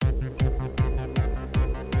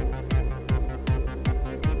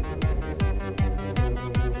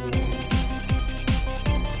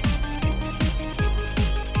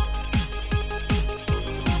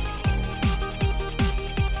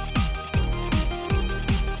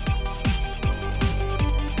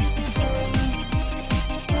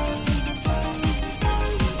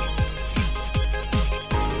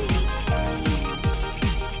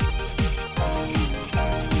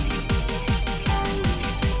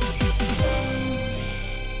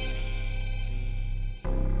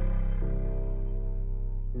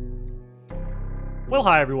Well,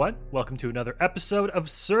 hi everyone. Welcome to another episode of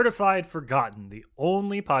Certified Forgotten, the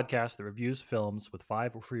only podcast that reviews films with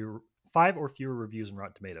five or fewer reviews on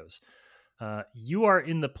Rotten Tomatoes. You are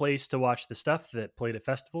in the place to watch the stuff that played at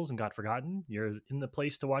festivals and got forgotten. You're in the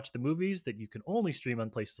place to watch the movies that you can only stream on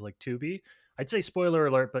places like Tubi. I'd say spoiler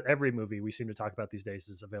alert, but every movie we seem to talk about these days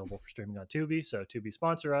is available for streaming on Tubi. So Tubi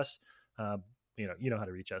sponsor us. You know how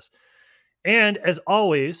to reach us. And as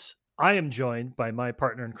always, I am joined by my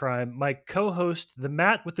partner in crime, my co-host, the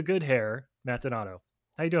Matt with the good hair, Matt Donato.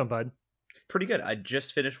 How you doing, bud? Pretty good. I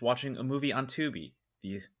just finished watching a movie on Tubi,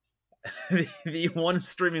 the the one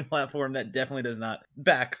streaming platform that definitely does not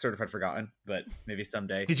back Certified Forgotten, but maybe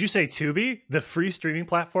someday. Did you say Tubi, the free streaming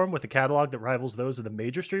platform with a catalog that rivals those of the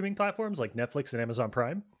major streaming platforms like Netflix and Amazon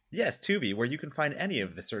Prime? Yes, Tubi, where you can find any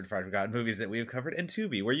of the Certified Forgotten movies that we have covered, and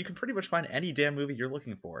Tubi, where you can pretty much find any damn movie you're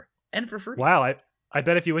looking for, and for free. Wow, I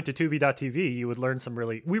bet if you went to Tubi.tv, you would learn some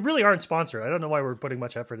we really aren't sponsored. I don't know why we're putting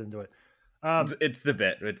much effort into it. It's the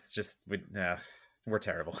bit. It's just, we're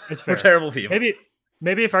terrible. It's fair. We're terrible people.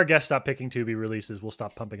 Maybe if our guests stop picking Tubi releases, we'll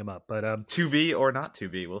stop pumping them up. But to be or not to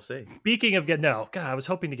be, we'll see. Speaking of I was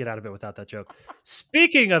hoping to get out of it without that joke.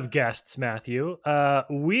 Speaking of guests, Matthew,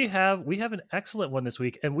 we have an excellent one this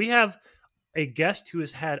week, and we have a guest who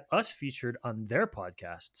has had us featured on their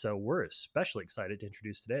podcast. So we're especially excited to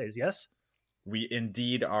introduce today's. Yes. We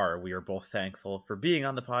indeed are. We are both thankful for being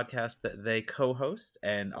on the podcast that they co-host,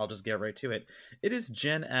 and I'll just get right to it. It is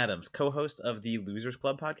Jen Adams, co-host of the Losers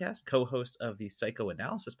Club podcast, co-host of the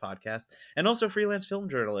Psychoanalysis podcast, and also freelance film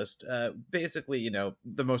journalist. Basically,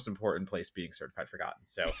 the most important place being Certified Forgotten.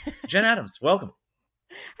 So, Jen Adams, welcome.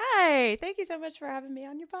 Hi. Thank you so much for having me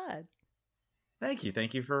on your pod. Thank you.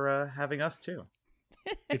 Thank you for having us, too.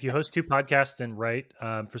 If you host two podcasts and write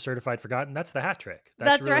for Certified Forgotten, that's the hat trick.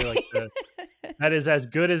 That's really right. That is as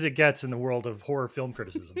good as it gets in the world of horror film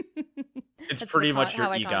criticism. It's pretty much your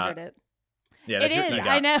EGOT. It. Yeah, that's it your is. EGOT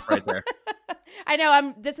I know. right there. I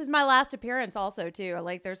know. This is my last appearance, also too.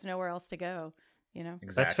 Like, there's nowhere else to go. Exactly.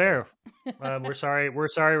 That's fair. We're sorry.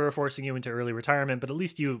 We're forcing you into early retirement, but at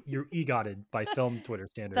least you're EGOTed by film Twitter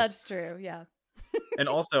standards. That's true. Yeah. And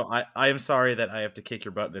also, I am sorry that I have to kick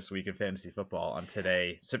your butt this week in fantasy football on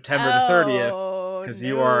today, September the 30th, because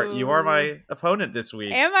you are my opponent this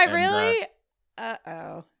week. Am I really?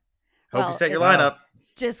 Hope you set your lineup.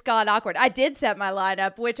 Just got awkward. I did set my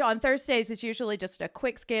lineup, which on Thursdays is usually just a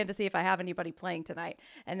quick scan to see if I have anybody playing tonight,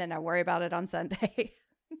 and then I worry about it on Sunday.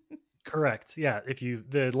 Correct. Yeah.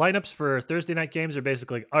 The lineups for Thursday night games are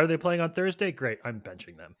basically, are they playing on Thursday? Great. I'm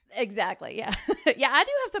benching them. Exactly. Yeah. Yeah. I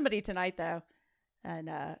do have somebody tonight though.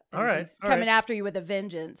 And all right, coming after you with a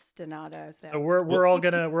vengeance, Donato. So we're all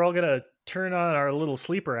gonna turn on our little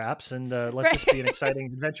sleeper apps and let this be an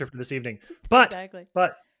exciting adventure for this evening. But exactly.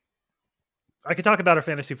 But I could talk about our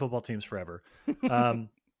fantasy football teams forever.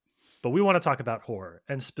 But we want to talk about horror,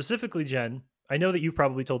 and specifically, Jen. I know that you've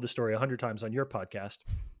probably told this story 100 times on your podcast.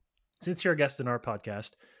 Since you're a guest in our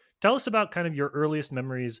podcast, tell us about kind of your earliest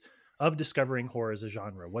memories of discovering horror as a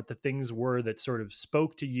genre, what the things were that sort of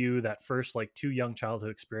spoke to you, that first like too young childhood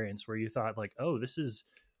experience where you thought like, oh, this is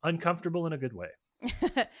uncomfortable in a good way.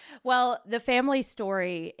 Well, the family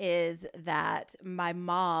story is that my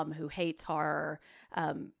mom, who hates horror,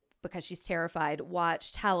 because she's terrified,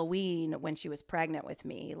 watched Halloween when she was pregnant with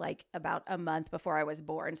me, like about a month before I was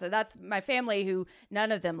born. So that's my family, who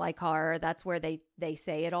none of them like horror. That's where they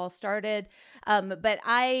say it all started. But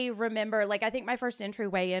I remember, like, I think my first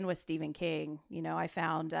entryway in was Stephen King. I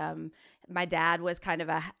found my dad was kind of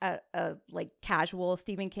a like casual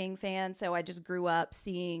Stephen King fan. So I just grew up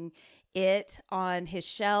seeing it on his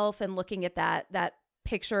shelf and looking at that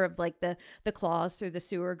picture of like the claws through the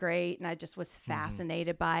sewer grate, and I just was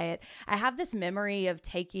fascinated by it. I have this memory of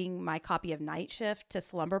taking my copy of Night Shift to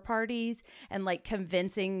slumber parties and like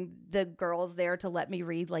convincing the girls there to let me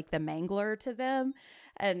read like The Mangler to them.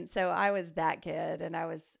 And so I was that kid, and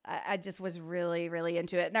I just was really, really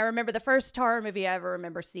into it. And I remember the first horror movie I ever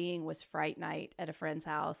remember seeing was Fright Night at a friend's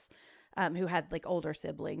house, who had like older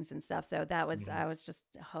siblings and stuff. So that was, I was just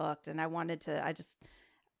hooked, and I wanted to, I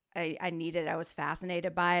was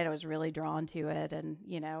fascinated by it. I was really drawn to it. And,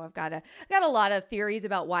 I've got a lot of theories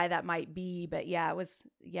about why that might be, but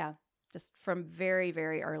just from very,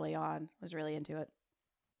 very early on, I was really into it.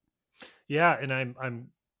 Yeah. And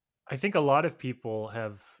I think a lot of people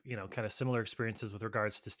have, kind of similar experiences with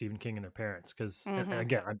regards to Stephen King and their parents. Cause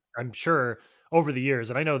again, I'm sure over the years,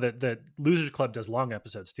 and I know that Losers Club does long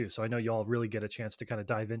episodes too. So I know you all really get a chance to kind of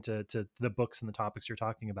dive into the books and the topics you're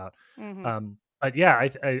talking about. But yeah,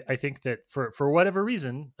 I think that for whatever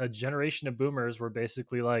reason, a generation of boomers were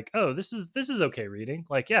basically like, oh, this is okay reading.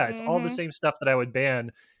 Like, yeah, it's all the same stuff that I would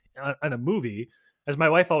ban on a movie. as my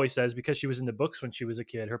wife always says, because she was into books when she was a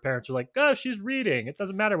kid, her parents were like, oh, she's reading. It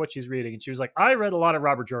doesn't matter what she's reading. And she was like, I read a lot of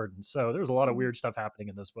Robert Jordan. So there was a lot of weird stuff happening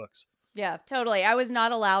in those books. Yeah, totally. I was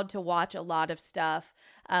not allowed to watch a lot of stuff.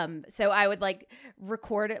 So I would like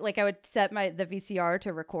record it. Like I would set the VCR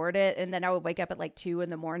to record it. And then I would wake up at like 2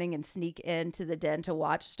 a.m. and sneak into the den to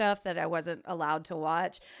watch stuff that I wasn't allowed to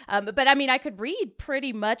watch. But I mean, I could read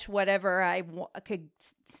pretty much whatever I could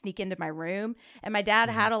sneak into my room. And my dad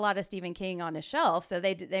had a lot of Stephen King on his shelf. So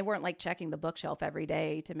they weren't like checking the bookshelf every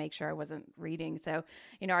day to make sure I wasn't reading. So,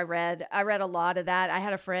 you know, I read a lot of that. I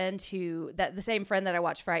had a friend the same friend that I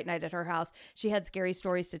watched Fright Night at her house, she had scary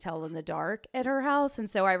stories to tell in the dark at her house. And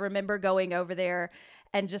so I remember going over there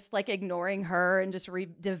and just like ignoring her and just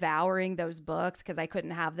devouring those books because I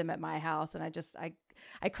couldn't have them at my house. And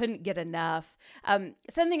I couldn't get enough.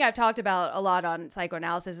 Something I've talked about a lot on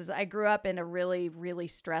psychoanalysis is I grew up in a really, really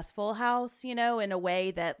stressful house, you know, in a way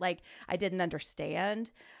that like I didn't understand.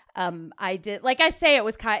 I did, like I say, it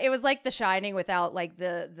was like The Shining without like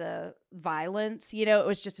the violence, you know. It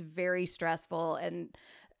was just very stressful, and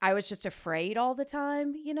I was just afraid all the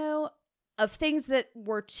time, you know, of things that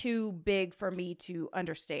were too big for me to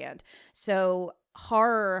understand. So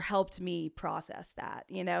horror helped me process that,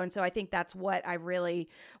 you know? And so I think that's what I really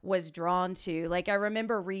was drawn to. Like I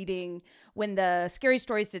remember reading when the Scary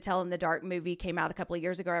Stories to Tell in the Dark movie came out a couple of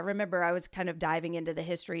years ago. I remember I was kind of diving into the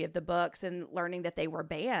history of the books and learning that they were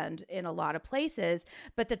banned in a lot of places,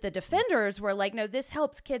 but that the defenders were like, no, this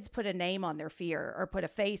helps kids put a name on their fear or put a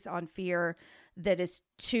face on fear that is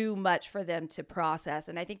too much for them to process.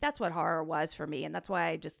 And I think that's what horror was for me. And that's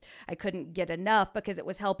why I couldn't get enough, because it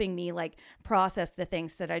was helping me like process the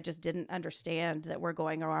things that I just didn't understand that were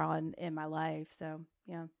going on in my life. So,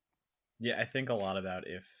 yeah. Yeah, I think a lot about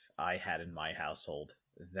if I had in my household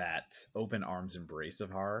that open arms embrace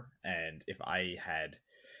of horror, and if I had,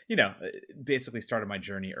 you know, basically started my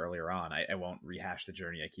journey earlier on. I won't rehash the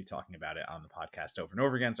journey. I keep talking about it on the podcast over and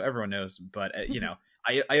over again, so everyone knows. But, you know,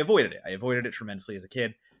 I avoided it. I avoided it tremendously as a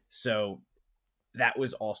kid. So that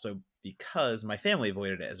was also because my family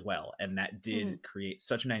avoided it as well. And that did create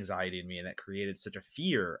such an anxiety in me, and that created such a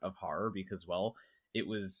fear of horror because, well, it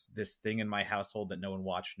was this thing in my household that no one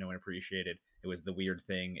watched, no one appreciated. It was the weird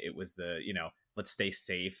thing. It was the, you know, let's stay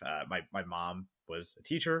safe. My mom was a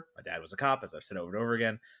teacher. My dad was a cop, as I've said over and over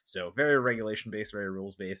again. So very regulation-based, very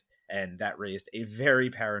rules-based. And that raised a very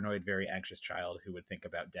paranoid, very anxious child who would think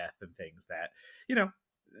about death and things that, you know,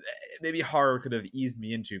 maybe horror could have eased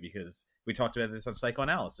me into, because we talked about this on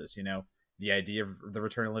psychoanalysis, you know, the idea of the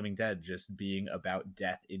Return of the Living Dead just being about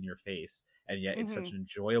death in your face. And yet it's such an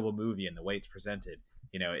enjoyable movie, and the way it's presented,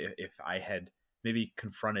 you know, if I had maybe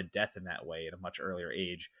confronted death in that way at a much earlier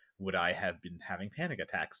age, would I have been having panic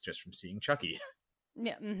attacks just from seeing Chucky?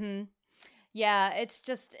 Yeah. Yeah. It's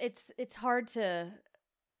just, it's hard to,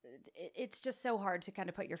 it's just so hard to kind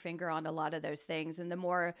of put your finger on a lot of those things. And the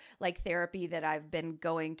more like therapy that I've been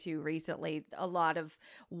going to recently, a lot of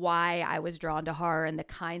why I was drawn to horror and the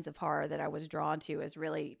kinds of horror that I was drawn to is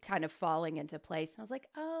really kind of falling into place. And I was like,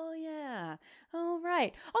 oh yeah. Oh,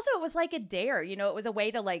 right. Also, it was like a dare, you know, it was a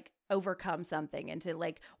way to like overcome something and to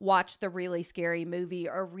like watch the really scary movie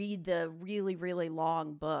or read the really, really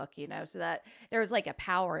long book, you know, so that there was like a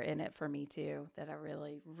power in it for me too, that I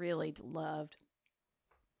really, really loved.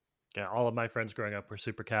 Yeah, all of my friends growing up were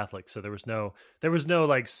super Catholic, so there was no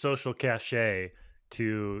like social cachet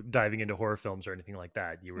to diving into horror films or anything like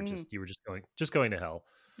that. You were just going to hell.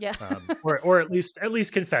 Yeah. Or at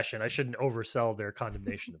least confession. I shouldn't oversell their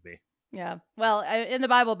condemnation of me. Yeah. Well, in the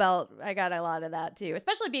Bible Belt, I got a lot of that too,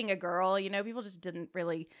 especially being a girl. You know, people just didn't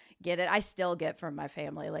really get it. I still get from my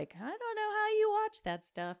family, like, I don't know how you watch that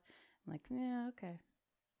stuff. I'm like, yeah, okay.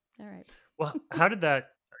 All right. Well, how did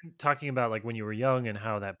that, talking about like when you were young and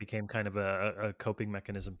how that became kind of a coping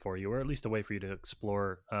mechanism for you, or at least a way for you to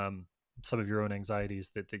explore some of your own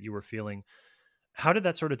anxieties that you were feeling, how did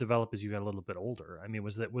that sort of develop as you got a little bit older? I mean,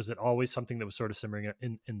 was it always something that was sort of simmering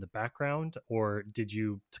in the background, or did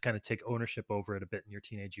you kind of take ownership over it a bit in your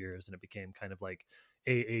teenage years and it became kind of like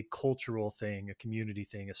a cultural thing, a community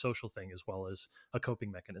thing, a social thing, as well as a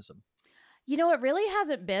coping mechanism? You know, it really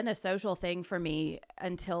hasn't been a social thing for me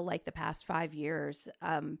until like the past 5 years.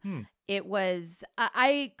 It was,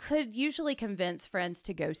 I could usually convince friends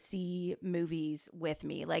to go see movies with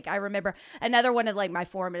me. Like I remember another one of like my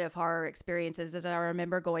formative horror experiences is I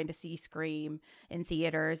remember going to see Scream in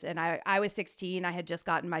theaters, and I was 16. I had just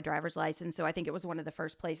gotten my driver's license. So I think it was one of the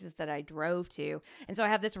first places that I drove to. And so I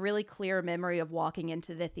have this really clear memory of walking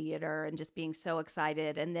into the theater and just being so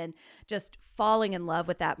excited, and then just falling in love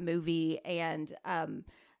with that movie and,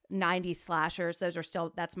 90s slashers,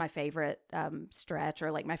 that's my favorite stretch,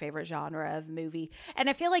 or like my favorite genre of movie. And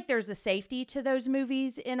I feel like there's a safety to those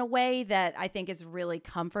movies in a way that I think is really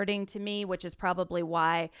comforting to me, which is probably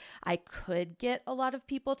why I could get a lot of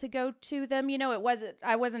people to go to them.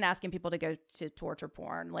 I wasn't asking people to go to torture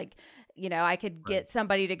porn. Like, I could get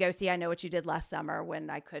somebody to go see I Know What You Did Last Summer when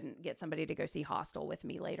I couldn't get somebody to go see Hostel with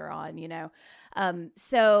me later on,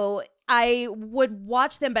 So I would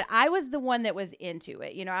watch them, but I was the one that was into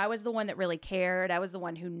it. I was the one that really cared. I was the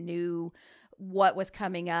one who knew what was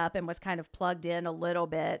coming up and was kind of plugged in a little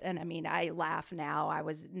bit. And I mean, I laugh now. I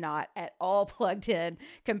was not at all plugged in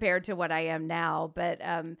compared to what I am now, but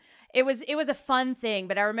it was a fun thing.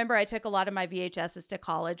 But I remember I took a lot of my VHSs to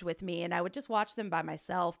college with me, and I would just watch them by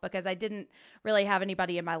myself because I didn't really have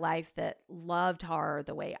anybody in my life that loved horror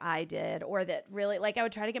the way I did, or that really, like, I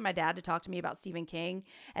would try to get my dad to talk to me about Stephen King.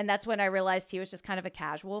 And that's when I realized he was just kind of a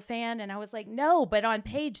casual fan. And I was like, no, but on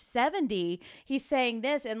page 70, he's saying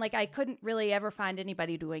this. And like, I couldn't really ever find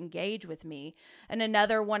anybody to engage with me. And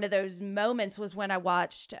another one of those moments was when I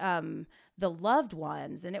watched The Loved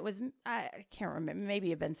Ones, and it was, I can't remember, maybe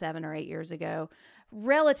it had been 7 or 8 years ago,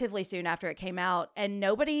 relatively soon after it came out, and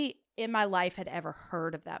nobody in my life had ever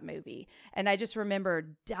heard of that movie. And I just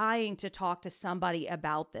remember dying to talk to somebody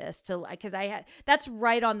about this, because that's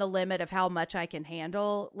right on the limit of how much I can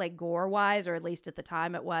handle, like gore wise, or at least at the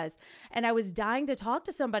time it was. And I was dying to talk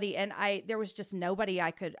to somebody, and there was just nobody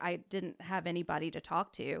I didn't have anybody to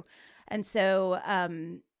talk to. And so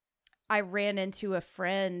I ran into a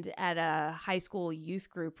friend at a high school youth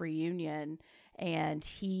group reunion, and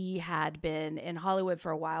he had been in Hollywood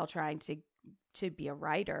for a while trying to be a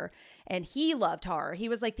writer, and he loved horror. He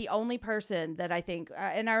was like the only person that I think,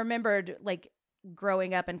 and I remembered like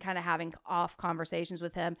growing up and kind of having off conversations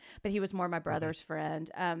with him, but he was more my brother's friend.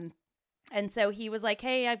 And so he was like,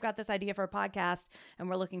 hey, I've got this idea for a podcast and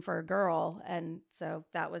we're looking for a girl. And so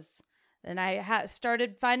that was, and I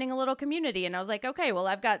started finding a little community, and I was like, okay, well,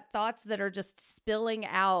 I've got thoughts that are just spilling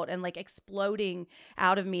out and like exploding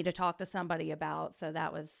out of me to talk to somebody about. So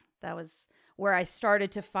that was where I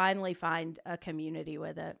started to finally find a community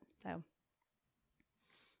with it. So.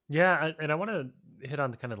 Yeah. And I want to hit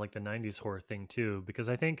on the kind of like the 90s horror thing too, because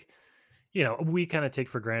I think, we kind of take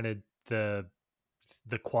for granted the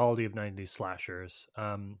quality of 90s slashers.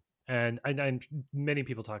 And many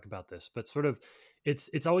people talk about this, but sort of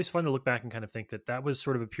it's always fun to look back and kind of think that was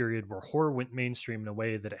sort of a period where horror went mainstream in a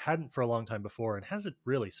way that it hadn't for a long time before, and hasn't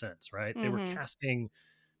really since, right? Mm-hmm. They were casting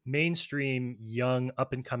mainstream young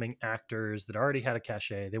up and coming actors that already had a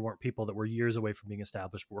cachet. They weren't people that were years away from being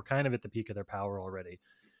established, but were kind of at the peak of their power already.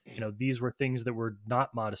 These were things that were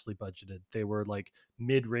not modestly budgeted. They were like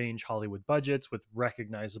mid-range Hollywood budgets with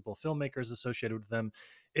recognizable filmmakers associated with them.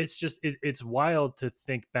 It's just, it's wild to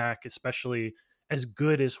think back, especially as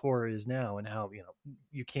good as horror is now, and how,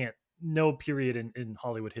 you can't, no period in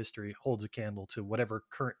Hollywood history holds a candle to whatever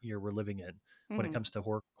current year we're living in when it comes to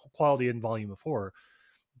horror quality and volume of horror.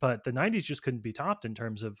 But the 90s just couldn't be topped in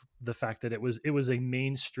terms of the fact that it was a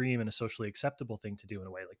mainstream and a socially acceptable thing to do in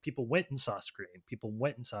a way. Like, people went and saw Scream, people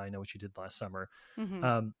went and saw I Know What You Did Last Summer.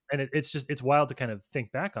 Mm-hmm. And it's wild to kind of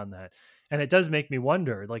think back on that. And it does make me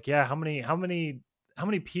wonder, like, yeah, how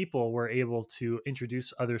many people were able to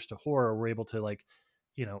introduce others to horror, were able to, like,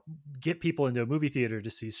 get people into a movie theater to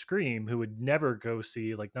see Scream, who would never go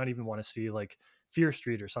see, like, not even want to see like Fear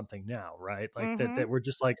Street or something now, right? Like, mm-hmm. that we're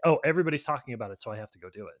just like, oh, everybody's talking about it, so I have to go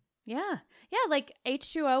do it. Yeah. Like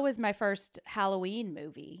H2O was my first Halloween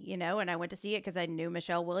movie, and I went to see it because I knew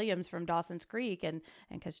Michelle Williams from Dawson's Creek, and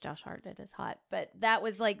because Josh Hartnett is hot. But that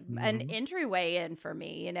was like an entryway in for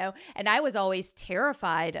me, and I was always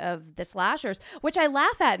terrified of the slashers, which I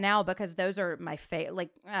laugh at now because those are my favorite.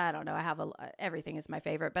 Like, I don't know, I have everything is my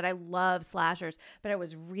favorite, but I love slashers, but I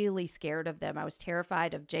was really scared of them. I was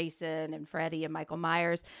terrified of Jason and Freddy and Michael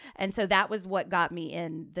Myers. And so that was what got me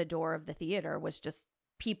in the door of the theater, was just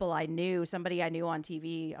people I knew, somebody I knew on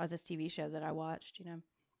TV, or this TV show that I watched,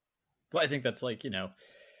 Well, I think that's like,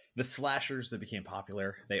 the slashers that became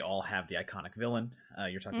popular, they all have the iconic villain.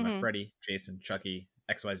 You're talking about Freddy, Jason, Chucky,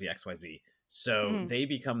 XYZ. So they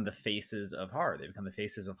become the faces of horror. They become the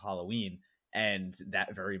faces of Halloween. And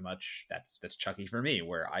that very much, that's Chucky for me,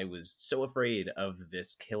 where I was so afraid of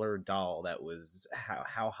this killer doll that was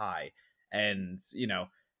how high. And,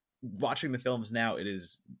 watching the films now, it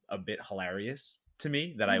is a bit hilarious to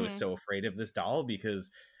me that I was so afraid of this doll,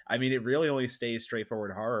 because I mean, it really only stays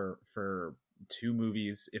straightforward horror for 2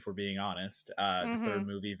 movies, if we're being honest. The third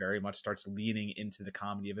movie very much starts leaning into the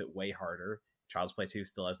comedy of it way harder. Child's Play 2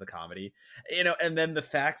 still has the comedy, and then the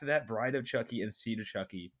fact that Bride of Chucky and Seed of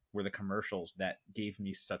Chucky were the commercials that gave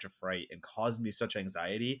me such a fright and caused me such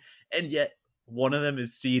anxiety, and yet one of them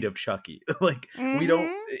is Seed of Chucky. Like, we don't,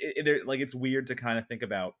 it's weird to kind of think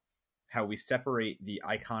about how we separate the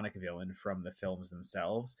iconic villain from the films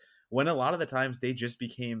themselves, when a lot of the times they just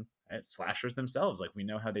became slashers themselves. Like, we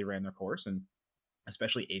know how they ran their course, and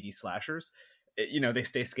especially 80s slashers, they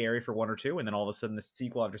stay scary for one or two, and then all of a sudden, the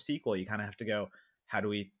sequel after sequel, you kind of have to go, how do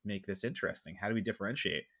we make this interesting? How do we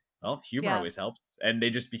differentiate? Well, humor always helps, and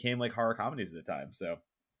they just became like horror comedies at the time. So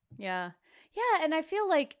yeah. Yeah, and I feel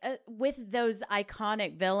like with those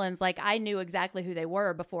iconic villains, like I knew exactly who they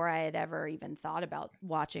were before I had ever even thought about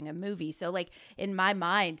watching a movie. So like in my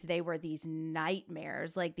mind, they were these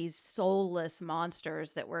nightmares, like these soulless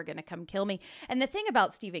monsters that were going to come kill me. And the thing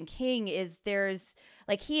about Stephen King is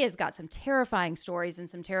he has got some terrifying stories and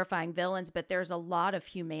some terrifying villains, but there's a lot of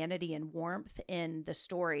humanity and warmth in the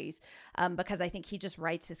stories because I think he just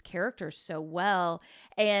writes his characters so well.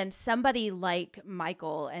 And somebody like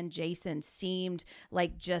Michael and Jason seemed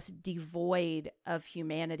like just devoid of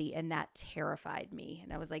humanity, and that terrified me.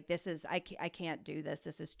 And I was like, I can't do this.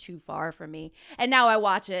 This is too far from me. And now I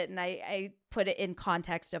watch it and I put it in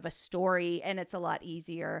context of a story, and it's a lot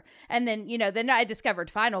easier. And then, then I discovered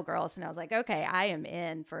Final Girls, and I was like, okay, I am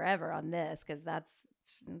in forever on this because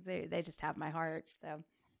they just have my heart. So.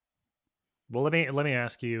 Well, let me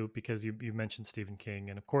ask you, because you mentioned Stephen King,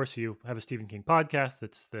 and of course you have a Stephen King podcast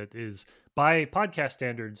that is by podcast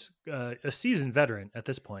standards a seasoned veteran at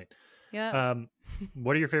this point. Yeah.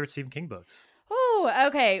 What are your favorite Stephen King books? Oh,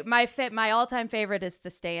 okay. My all-time favorite is The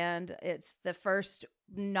Stand. It's the first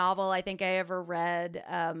novel I think I ever read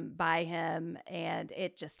by him, and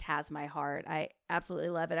it just has my heart. I absolutely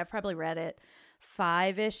love it. I've probably read it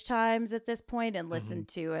 5-ish times at this point and listened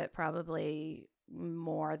to it probably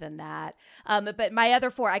more than that. But my other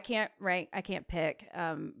 4, I can't pick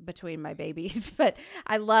between my babies, but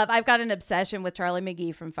I've got an obsession with Charlie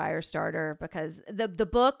McGee from Firestarter, because the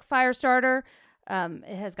book Firestarter,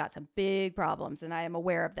 it has got some big problems, and I am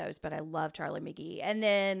aware of those, but I love Charlie McGee. And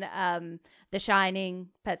then The Shining,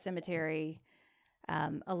 Pet Sematary,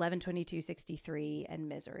 11/22/63, and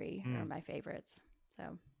Misery are my favorites.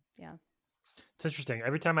 So, yeah. It's interesting.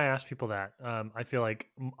 Every time I ask people that, I feel like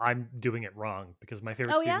I'm doing it wrong, because my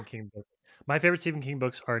favorite Stephen King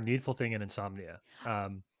books are Needful Thing and Insomnia. I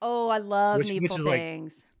love Needful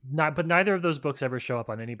Things. But neither of those books ever show up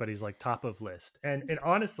on anybody's like top of list. And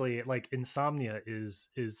honestly, like Insomnia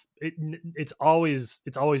it's always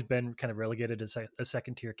been kind of relegated as a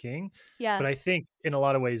second tier King. Yeah. But I think in a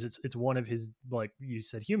lot of ways it's one of his, like you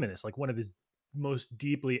said, humanist, like one of his most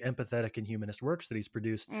deeply empathetic and humanist works that he's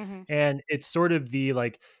produced. And it's sort of the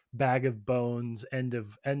like bag of bones, end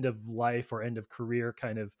of life or end of career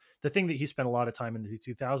kind of the thing that he spent a lot of time in the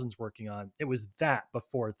 2000s working on. It was that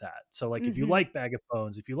before that. So like if you like Bag of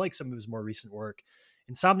Bones, if you like some of his more recent work,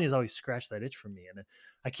 Insomnia has always scratched that itch for me. And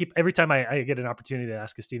every time I get an opportunity to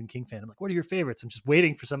ask a Stephen King fan, I'm like, what are your favorites? I'm just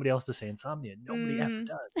waiting for somebody else to say Insomnia. Nobody ever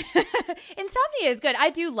does. Insomnia is good. I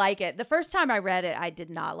do like it. The first time I read it, I did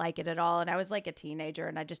not like it at all. And I was like a teenager,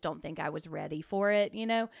 and I just don't think I was ready for it,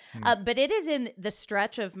 But it is in the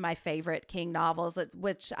stretch of my favorite King novels,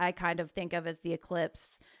 which I kind of think of as The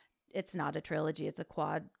Eclipse. It's not a trilogy. It's a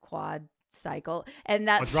quad cycle, and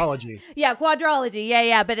that's quadrology. Quadrology.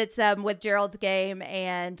 Yeah. But it's with Gerald's Game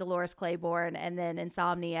and Dolores Claiborne, and then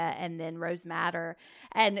Insomnia, and then Rose Madder,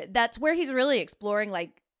 and that's where he's really exploring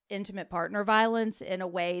like intimate partner violence in a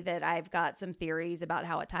way that I've got some theories about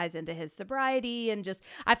how it ties into his sobriety, and just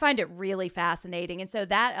I find it really fascinating. And so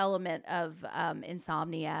that element of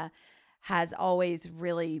Insomnia has always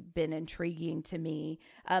really been intriguing to me.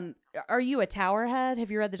 Are you a Tower head?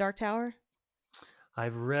 Have you read The Dark Tower?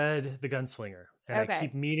 I've read The Gunslinger, and I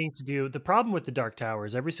keep meaning to do. The problem with The Dark Tower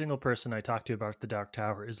is every single person I talk to about The Dark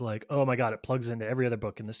Tower is like, oh my God, it plugs into every other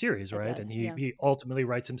book in the series, right? And he ultimately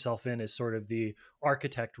writes himself in as sort of the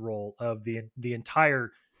architect role of the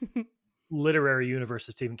entire literary universe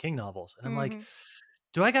of Stephen King novels. And I'm like,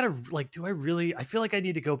 do I really, I feel like I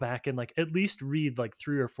need to go back and like at least read like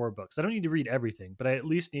 3 or 4 books. I don't need to read everything, but I at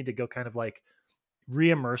least need to go kind of like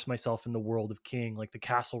re-immerse myself in the world of King, like the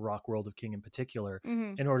Castle Rock world of King in particular,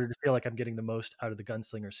 in order to feel like I'm getting the most out of the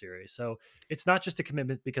Gunslinger series. So it's not just a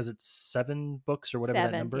commitment because it's 7 books or whatever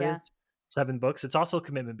that number is. 7 books. It's also a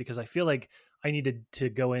commitment because I feel like I needed to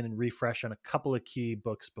go in and refresh on a couple of key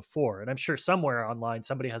books before. And I'm sure somewhere online,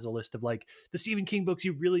 somebody has a list of like the Stephen King books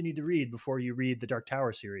you really need to read before you read the Dark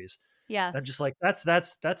Tower series. Yeah. And I'm just like, that's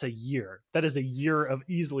a year. That is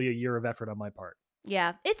easily a year of effort on my part.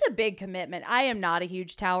 Yeah, it's a big commitment. I am not a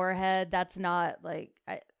huge Tower head. That's not like,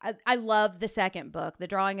 I love the second book, The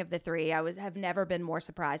Drawing of the Three. Have never been more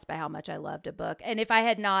surprised by how much I loved a book. And if I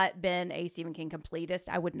had not been a Stephen King completist,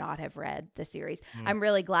 I would not have read the series. I'm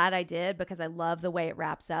really glad I did because I love the way it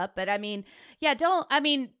wraps up. But I mean, yeah,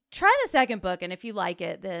 try the second book, and if you like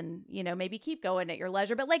it, then, you know, maybe keep going at your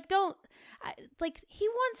leisure. But like, he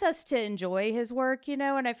wants us to enjoy his work, you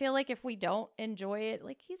know, and I feel like if we don't enjoy it,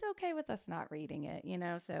 like, he's okay with us not reading it, you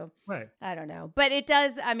know. So Right. I don't know, but it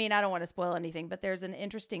does. I mean, I don't want to spoil anything, but there's an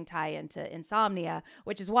interesting tie into Insomnia,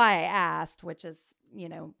 which is why I asked, which is, you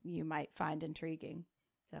know, you might find intriguing.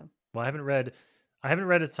 So, well, I haven't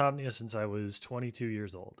read Insomnia since I was 22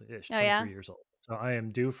 years old ish, 23 years old. So I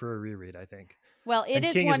am due for a reread, I think. Well, it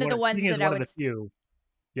is one of the ones that I would.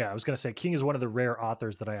 Yeah, I was going to say King is one of the rare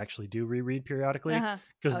authors that I actually do reread periodically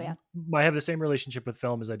because Oh, I have the same relationship with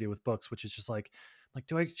film as I do with books, which is just like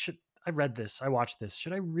I read this, I watched this.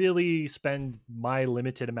 Should I really spend my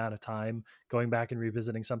limited amount of time going back and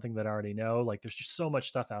revisiting something that I already know? Like, there's just so much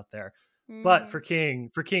stuff out there. But for King,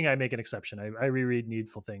 I make an exception. I reread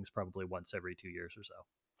Needful Things probably once every 2 years or so.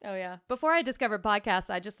 Oh, yeah. Before I discovered podcasts,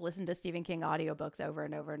 I just listened to Stephen King audiobooks over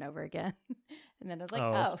and over and over again. And then I was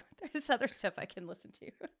like, there's other stuff I can listen to.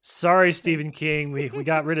 Sorry, Stephen King. We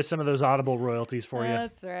got rid of some of those Audible royalties for you.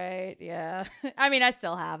 That's right. Yeah. I mean, I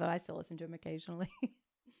still have them. I still listen to them occasionally.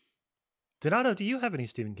 Donato, do you have any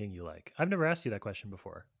Stephen King you like? I've never asked you that question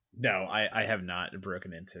before. No, I have not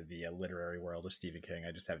broken into the literary world of Stephen King.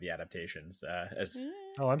 I just have the adaptations.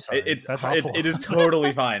 Oh, I'm sorry. That's awful. It is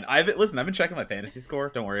totally fine. I've been checking my fantasy score.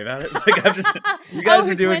 Don't worry about it. Like, you guys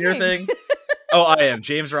are doing your thing. Oh, I am.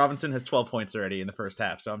 James Robinson has 12 points already in the first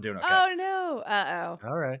half, so I'm doing okay. Oh no.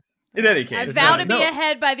 All right. In any case, I vow to be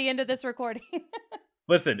ahead by the end of this recording.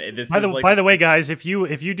 Listen, by the way, guys, if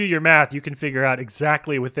you do your math, you can figure out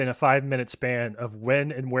exactly within a 5-minute span of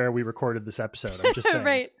when and where we recorded this episode. I'm just saying.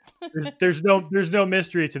 Right. There's no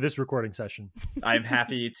mystery to this recording session. I'm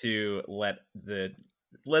happy to let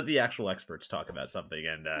the actual experts talk about something,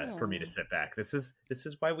 and for me to sit back. This is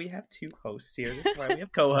why we have two hosts here. This is why we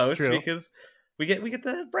have co-hosts, because we get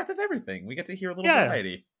the breadth of everything. We get to hear a little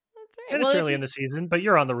variety. That's right. And it's early in the season, but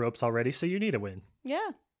you're on the ropes already, so you need a win. Yeah.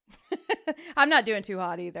 I'm not doing too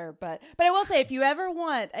hot either, but I will say, if you ever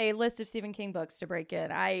want a list of Stephen King books to break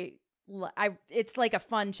in, it's like a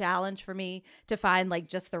fun challenge for me to find like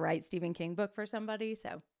just the right Stephen King book for somebody.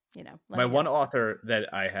 So, you know, my one author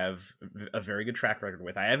that I have a very good track record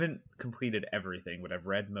with, I haven't completed everything, but I've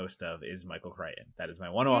read most of, is Michael Crichton. That is my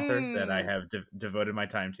one author that I have devoted my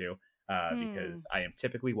time to, because I am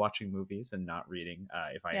typically watching movies and not reading.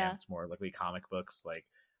 If I am, it's more likely comic books, like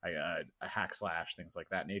a hack slash, things like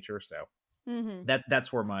that nature. So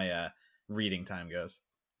that's where my reading time goes.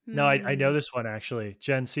 No, I know this one actually.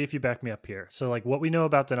 Jen, see if you back me up here. So, like, what we know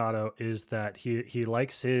about Donato is that he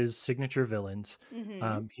likes his signature villains.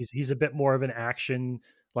 He's a bit more of an action,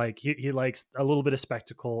 like he likes a little bit of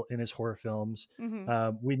spectacle in his horror films.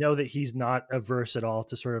 We know that he's not averse at all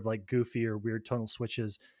to sort of like goofy or weird tonal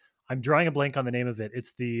switches. I'm drawing a blank on the name of it.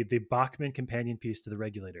 It's the Bachman companion piece to The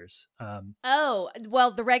Regulators.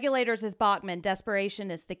 The Regulators is Bachman. Desperation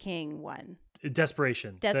is the King one.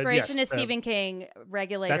 Desperation is Stephen King.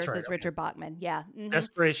 Regulators is Richard Bachman. Yeah.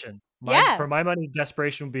 Desperation. For my money,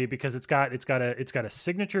 Desperation would be because it's got a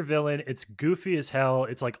signature villain. It's goofy as hell.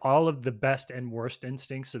 It's like all of the best and worst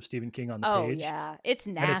instincts of Stephen King on the page. Oh yeah, it's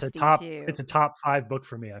nasty. And it's a top 5 book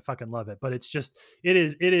for me. I fucking love it. But it's just it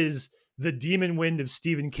is the demon wind of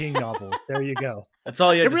Stephen King novels. There you go. That's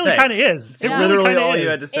all you had to say. It really kind of is. It's literally all you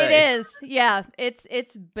had to say. It is. Yeah.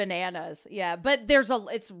 It's bananas. Yeah. But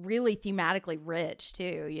it's really thematically rich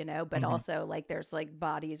too, you know, but also like there's like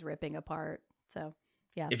bodies ripping apart. So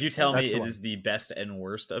yeah. If you tell me it is the best and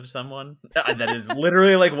worst of someone, that is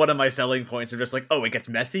literally like one of my selling points of just like, oh, it gets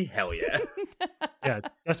messy? Hell yeah. Yeah.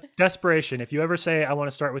 Desperation. If you ever say, I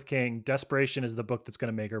want to start with King, Desperation is the book that's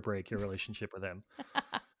going to make or break your relationship with him.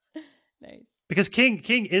 Nice. Because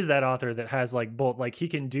King is that author that has like both, like he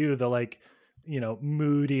can do the like, you know,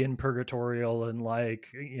 moody and purgatorial and like,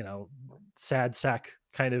 you know, sad sack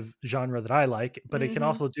kind of genre that I like, but it can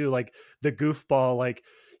also do like the goofball, like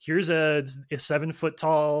here's a 7 foot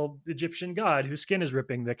tall Egyptian god whose skin is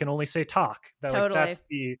ripping that can only say talk. That's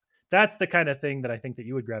the kind of thing that I think that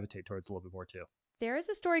you would gravitate towards a little bit more too. There is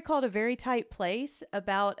a story called A Very Tight Place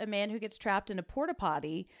about a man who gets trapped in a porta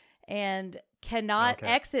potty and cannot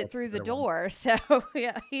exit through the door. So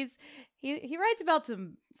yeah, he writes about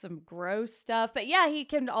some gross stuff, but yeah, he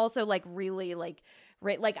can also like really like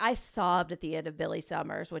I sobbed at the end of Billy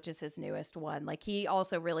Summers, which is his newest one. Like he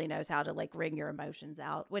also really knows how to like wring your emotions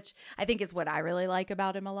out, which I think is what I really like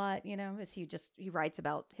about him a lot, you know, is he writes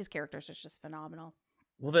about his characters are just phenomenal.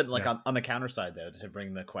 Well, then, like, Yeah. on the counter side, though, to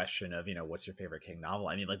bring the question of, what's your favorite King novel?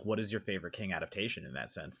 I mean, like, what is your favorite King adaptation in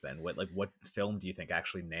that sense, then? What film do you think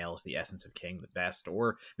actually nails the essence of King the best?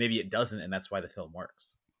 Or maybe it doesn't, and that's why the film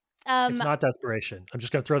works. It's not Desperation. I'm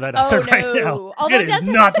just going to throw that out there right now. Although it is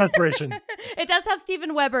not Desperation. It does have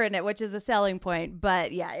Steven Weber in it, which is a selling point.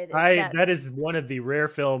 But yeah, it is. That is one of the rare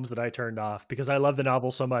films that I turned off because I love the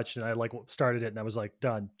novel so much, and I like started it and I was like,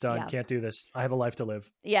 done, Yeah. can't do this. I have a life to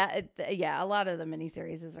live. Yeah, a lot of the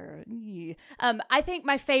miniseries are. I think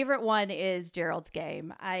my favorite one is Gerald's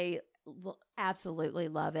Game. I absolutely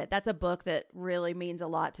love it. That's a book that really means a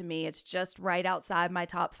lot to me. It's just right outside my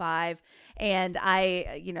top 5, and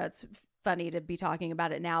it's funny to be talking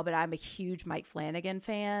about it now, but I'm a huge Mike Flanagan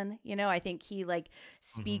fan. I think he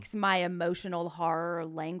speaks my emotional horror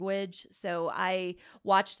language. So I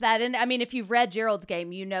watched that. And I mean, if you've read Gerald's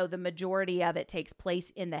Game, the majority of it takes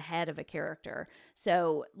place in the head of a character.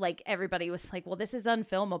 So everybody was like, well, this is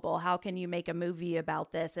unfilmable. How can you make a movie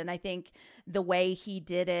about this? And I think the way he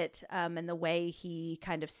did it, and the way he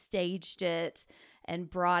kind of staged it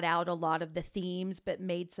and brought out a lot of the themes, but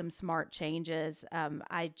made some smart changes.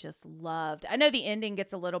 I just loved. I know the ending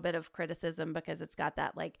gets a little bit of criticism because it's got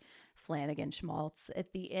that Flanagan schmaltz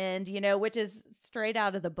at the end, which is straight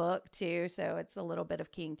out of the book too. So it's a little bit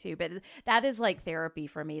of King too. But that is like therapy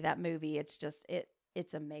for me. That movie, it's just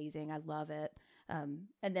it's amazing. I love it. And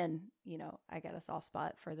then I got a soft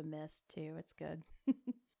spot for The Mist too. It's good.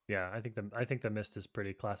 Yeah, I think the Mist is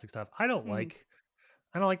pretty classic stuff. I don't like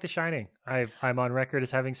The Shining. I'm on record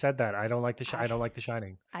as having said that. I don't like I don't like The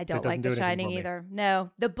Shining. I don't like The Shining either.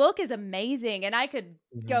 No, the book is amazing, and I could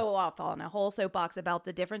go off on a whole soapbox about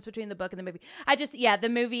the difference between the book and the movie. The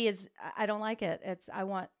movie is. I don't like it. I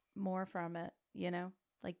want more from it. I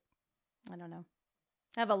don't know.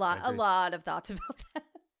 I have a lot of thoughts about that.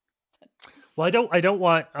 Well, I don't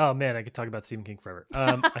want. Oh man, I could talk about Stephen King forever.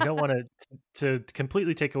 I don't want to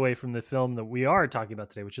completely take away from the film that we are talking about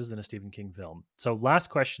today, which isn't a Stephen King film. So, last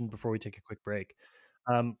question before we take a quick break.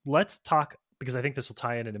 Let's talk, because I think this will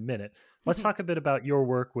tie in a minute. Let's talk a bit about your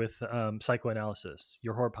work with Psychoanalysis,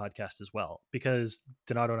 your horror podcast as well, because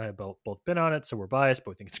Donato and I have both been on it, so we're biased,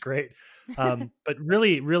 but we think it's great. But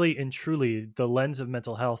really, really and truly, the lens of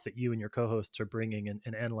mental health that you and your co-hosts are bringing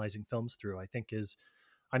and analyzing films through, I think is.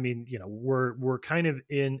 I mean, we're kind of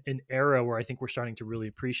in an era where I think we're starting to really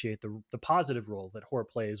appreciate the positive role that horror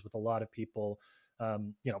plays with a lot of people,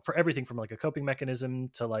 for everything from a coping mechanism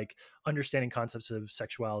to understanding concepts of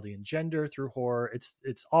sexuality and gender through horror.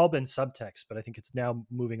 It's all been subtext, but I think it's now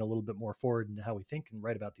moving a little bit more forward into how we think and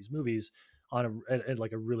write about these movies on at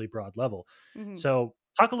a really broad level. Mm-hmm. So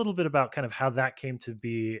talk a little bit about kind of how that came to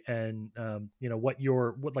be and, what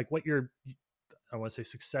your I don't want to say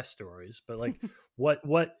success stories, but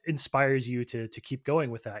what inspires you to keep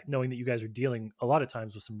going with that, knowing that you guys are dealing a lot of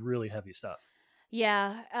times with some really heavy stuff?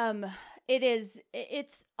 Yeah,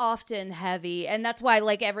 it's often heavy. And that's why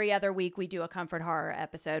every other week we do a comfort horror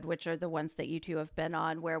episode, which are the ones that you two have been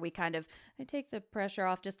on, where we I take the pressure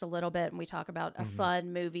off just a little bit and we talk about a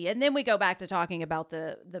fun movie. And then we go back to talking about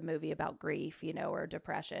the movie about grief, or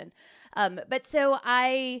depression. But so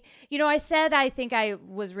I said I think I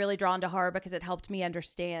was really drawn to horror because it helped me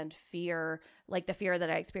understand fear, the fear that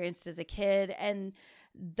I experienced as a kid. And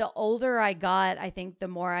the older I got, I think the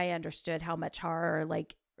more I understood how much horror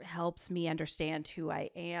helps me understand who I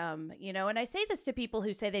am, and I say this to people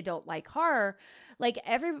who say they don't like horror,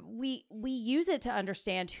 we use it to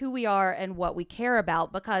understand who we are and what we care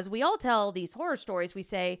about, because we all tell these horror stories. We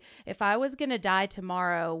say, if I was going to die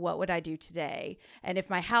tomorrow, what would I do today? And if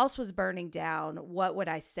my house was burning down, what would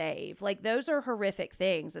I save? Those are horrific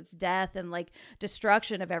things. It's death and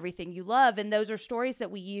destruction of everything you love. And those are stories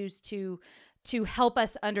that we use to help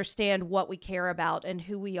us understand what we care about and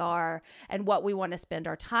who we are and what we want to spend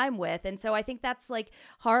our time with. And so I think that's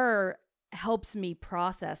horror helps me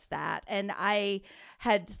process that. And I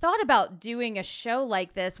had thought about doing a show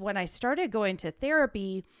like this when I started going to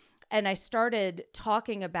therapy, and I started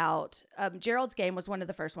talking about Gerald's Game was one of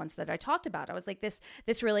the first ones that I talked about. I was like, this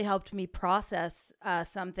really helped me process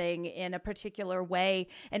something in a particular way.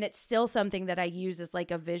 And it's still something that I use as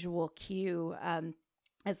a visual cue,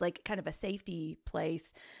 as kind of a safety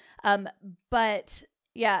place. But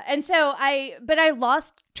yeah. And so I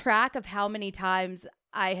lost track of how many times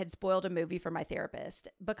I had spoiled a movie for my therapist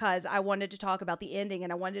because I wanted to talk about the ending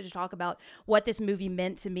and I wanted to talk about what this movie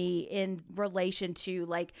meant to me in relation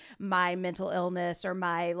to my mental illness or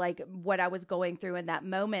my what I was going through in that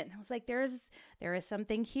moment. I was like, there is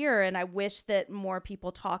something here. And I wish that more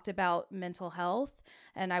people talked about mental health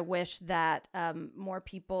And I wish that more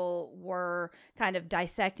people were kind of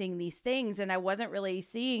dissecting these things. And I wasn't really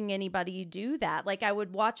seeing anybody do that. Like, I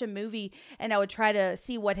would watch a movie and I would try to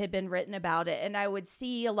see what had been written about it. And I would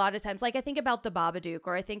see a lot of times, like I think about The Babadook,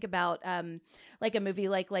 or I think about like a movie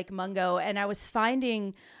like Mungo. And I was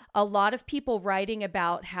finding a lot of people writing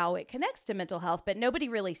about how it connects to mental health, but nobody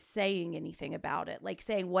really saying anything about it, like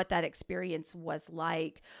saying what that experience was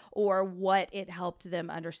like or what it helped them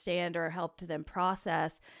understand or helped them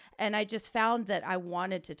process. And I just found that I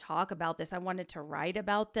wanted to talk about this. I wanted to write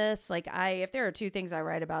about this. Like, if there are two things I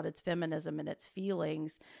write about, it's feminism and it's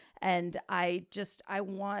feelings. And I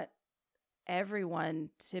want everyone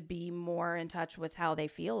to be more in touch with how they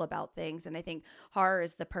feel about things. And I think horror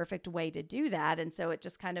is the perfect way to do that. And so it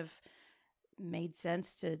just kind of made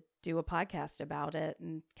sense to do a podcast about it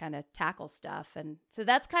and kind of tackle stuff. And so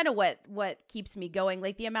that's kind of what keeps me going.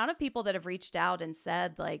 Like, the amount of people that have reached out and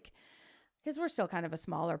said, like, because we're still kind of a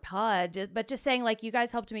smaller pod, but just saying, like, you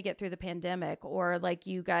guys helped me get through the pandemic, or like,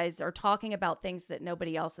 you guys are talking about things that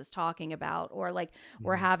nobody else is talking about, or like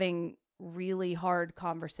we're having really hard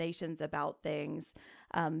conversations about things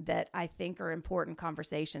that I think are important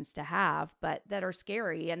conversations to have, but that are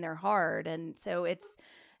scary and they're hard. And so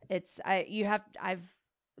I've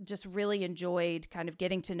just really enjoyed kind of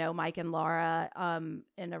getting to know Mike and Laura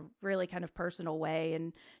in a really kind of personal way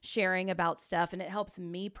and sharing about stuff, and it helps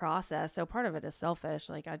me process. So part of it is selfish.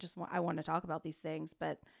 Like, I want to talk about these things,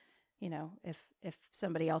 but you know, if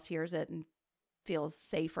somebody else hears it and feels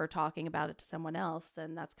safer talking about it to someone else,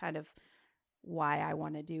 then that's kind of why I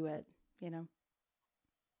want to do it, you know.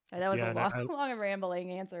 That was a long and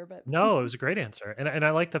rambling answer, but no, it was a great answer. And I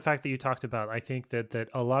like the fact that you talked about, I think that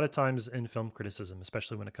a lot of times in film criticism,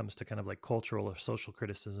 especially when it comes to kind of like cultural or social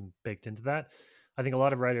criticism baked into that, I think a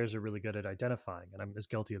lot of writers are really good at identifying, and I'm as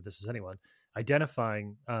guilty of this as anyone,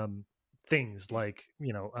 identifying things like,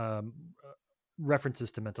 you know,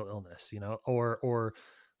 references to mental illness, you know, or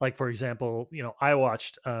like, for example, you know, I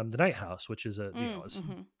watched The Night House, which is it's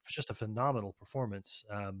just a phenomenal performance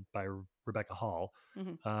by Rebecca Hall.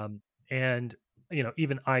 And, you know,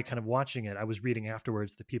 even I kind of watching it, I was reading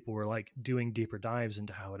afterwards that people were like doing deeper dives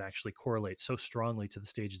into how it actually correlates so strongly to the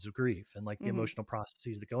stages of grief and like the emotional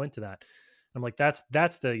processes that go into that. I'm like, that's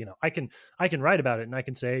the, you know, I can write about it and I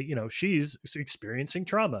can say, you know, she's experiencing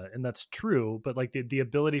trauma, and that's true. But like the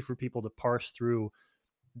ability for people to parse through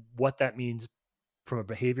what that means from a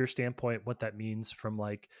behavior standpoint, what that means from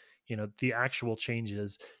like, you know, the actual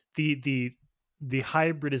changes, the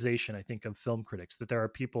hybridization, I think, of film critics, that there are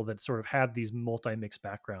people that sort of have these multi-mixed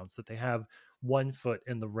backgrounds, that they have one foot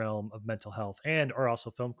in the realm of mental health and are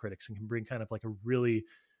also film critics and can bring kind of like a really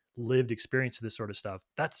lived experience to this sort of stuff.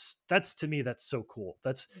 That's to me, that's so cool.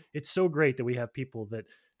 It's so great that we have people that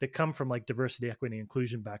come from like diversity, equity,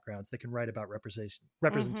 inclusion backgrounds that can write about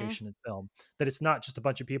representation in film, that it's not just a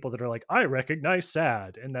bunch of people that are like, I recognize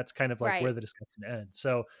SAD, and that's kind of like where the discussion ends.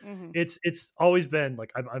 So it's always been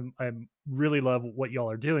like, I'm really love what y'all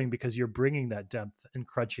are doing, because you're bringing that depth and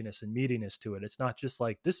crunchiness and meatiness to it. It's not just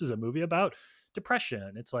like, this is a movie about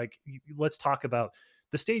depression. It's like, let's talk about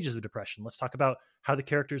the stages of depression. Let's talk about how the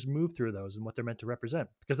characters move through those and what they're meant to represent,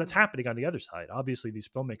 because that's happening on the other side. Obviously, these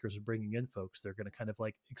filmmakers are bringing in folks. They're going to kind of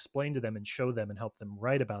like explain to them and show them and help them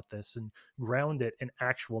write about this and ground it in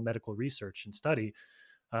actual medical research and study,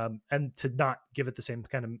 and to not give it the same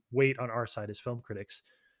kind of weight on our side as film critics.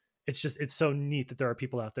 It's so neat that there are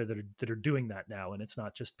people out there that are doing that now, and it's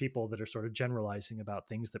not just people that are sort of generalizing about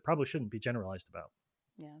things that probably shouldn't be generalized about.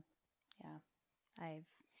 Yeah. I've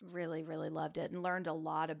really, really loved it and learned a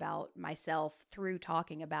lot about myself through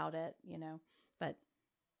talking about it, you know, but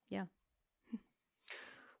yeah.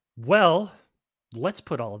 Well, let's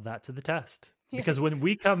put all of that to the test, because when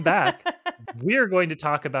we come back, we're going to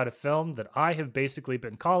talk about a film that I have basically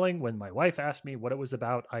been calling, when my wife asked me what it was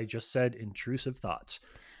about, I just said Intrusive Thoughts.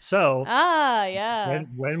 So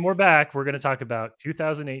when we're back, we're going to talk about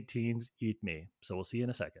 2018's Eat Me. So we'll see you in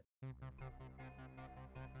a second.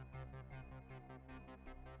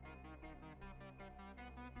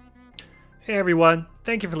 Hey everyone,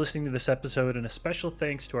 thank you for listening to this episode, and a special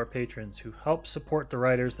thanks to our patrons who help support the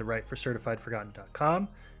writers that write for CertifiedForgotten.com.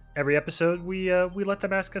 Every episode, we let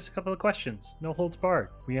them ask us a couple of questions. No holds barred.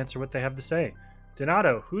 We answer what they have to say.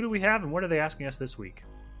 Donato, who do we have, and what are they asking us this week?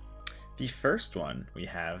 The first one we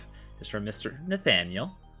have is from Mr.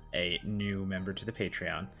 Nathaniel, a new member to the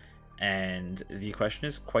Patreon. And the question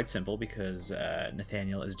is quite simple, because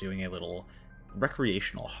Nathaniel is doing a little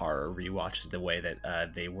recreational horror rewatch, is the way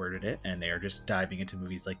that they worded it, and they are just diving into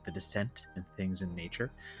movies like The Descent and things in nature.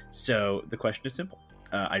 So the question is simple: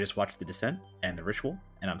 I just watched The Descent and The Ritual,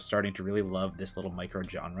 and I'm starting to really love this little micro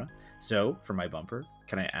genre. So, for my bumper,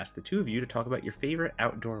 can I ask the two of you to talk about your favorite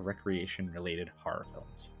outdoor recreation-related horror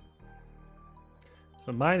films?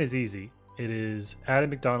 So mine is easy. It is Adam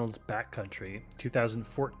McDonald's Backcountry,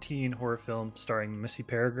 2014 horror film starring Missy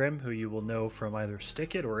Peregrym, who you will know from either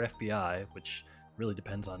Stick It or FBI, which really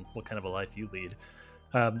depends on what kind of a life you lead.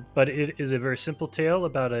 But it is a very simple tale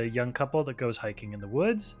about a young couple that goes hiking in the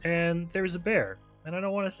woods, and there's a bear. And I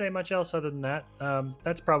don't want to say much else other than that.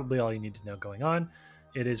 That's probably all you need to know going on.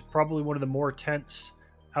 It is probably one of the more tense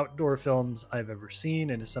outdoor films I've ever seen,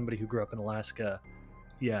 and as somebody who grew up in Alaska,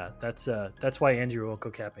 yeah, that's why Andrew will go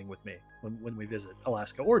camping with me when we visit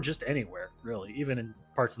Alaska, or just anywhere, really, even in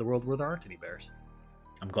parts of the world where there aren't any bears.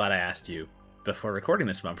 I'm glad I asked you before recording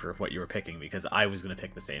this bumper what you were picking, because I was going to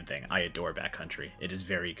pick the same thing. I adore Backcountry. It is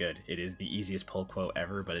very good. It is the easiest pull quote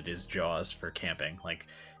ever, but it is Jaws for camping. Like,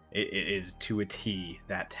 it is to a T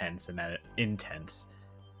that tense and that intense,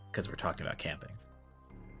 because we're talking about camping.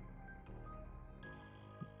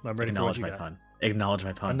 I'm ready for what you got. Pun. Acknowledge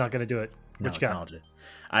my pun. I'm not going to do it. What you got? It.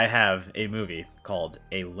 I have a movie called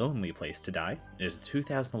A Lonely Place to Die. It is a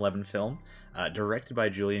 2011 film directed by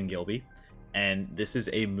Julian Gilby. And this is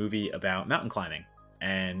a movie about mountain climbing.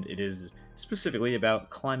 And it is specifically about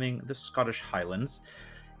climbing the Scottish Highlands.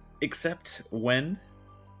 Except when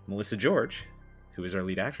Melissa George, who is our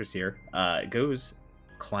lead actress here, goes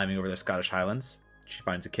climbing over the Scottish Highlands, she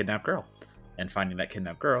finds a kidnapped girl. And finding that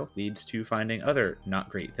kidnapped girl leads to finding other not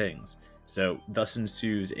great things. So thus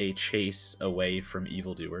ensues a chase away from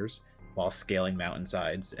evildoers while scaling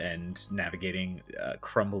mountainsides and navigating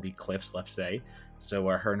crumbly cliffs, let's say. So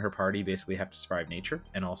her and her party basically have to survive nature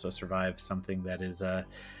and also survive something that is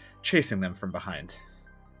chasing them from behind.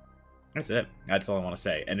 That's it. That's all I want to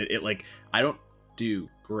say. And it like, I don't do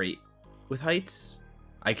great with heights.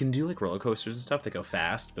 I can do like roller coasters and stuff that go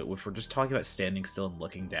fast, but if we're just talking about standing still and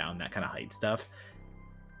looking down, that kind of height stuff,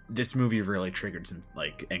 this movie really triggered some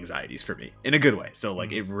like anxieties for me in a good way. So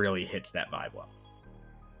like it really hits that vibe well.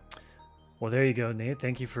 Well, there you go, Nate.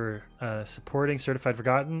 Thank you for supporting Certified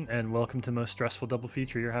Forgotten, and welcome to the most stressful double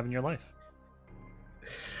feature you're having in your life.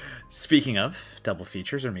 Speaking of double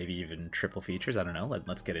features, or maybe even triple features, I don't know.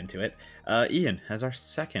 Let's get into it. Ian has our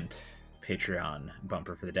second Patreon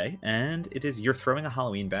bumper for the day, and it is You're Throwing a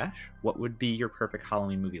Halloween Bash. What would be your perfect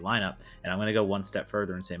Halloween movie lineup? And I'm going to go one step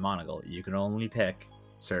further and say, Monagle, you can only pick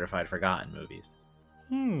Certified Forgotten movies.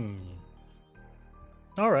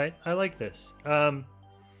 All right, I like this.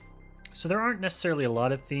 So there aren't necessarily a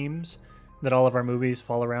lot of themes that all of our movies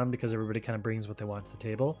fall around because everybody kind of brings what they want to the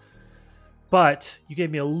table. But you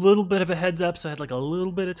gave me a little bit of a heads up, so I had like a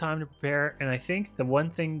little bit of time to prepare. And I think the one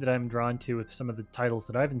thing that I'm drawn to with some of the titles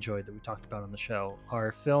that I've enjoyed that we talked about on the show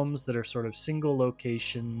are films that are sort of single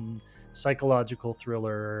location, psychological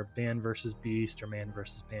thriller, man versus beast or man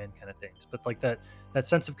versus man kind of things. But like that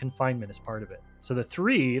sense of confinement is part of it. So the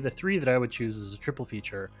three that I would choose as a triple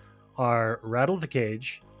feature are Rattle the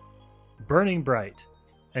Cage, Burning Bright,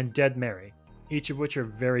 and Dead Mary, each of which are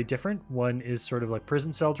very different. One is sort of like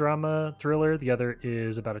prison cell drama thriller. The other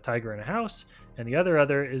is about a tiger in a house. And the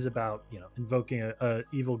other is about, invoking a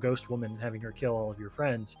evil ghost woman and having her kill all of your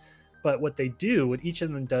friends. But what each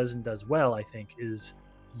of them does and does well, I think, is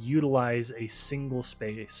utilize a single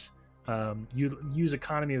space, use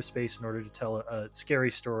economy of space in order to tell a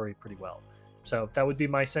scary story pretty well. So that would be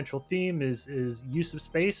my central theme is use of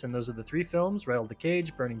space, and those are the three films, Rattle the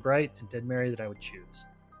Cage, Burning Bright, and Dead Mary, that I would choose.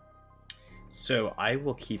 So I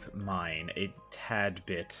will keep mine a tad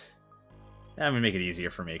bit. I'm going to make it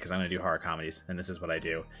easier for me because I'm going to do horror comedies, and this is what I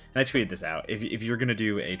do. And I tweeted this out. If you're going to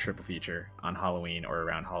do a triple feature on Halloween or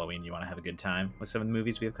around Halloween, you want to have a good time with some of the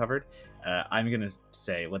movies we have covered, I'm going to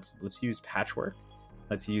say let's use Patchwork,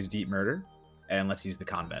 let's use Deep Murder, and let's use The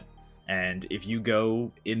Convent. And if you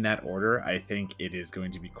go in that order, I think it is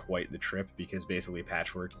going to be quite the trip, because basically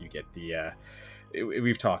Patchwork, you get the...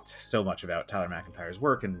 we've talked so much about Tyler McIntyre's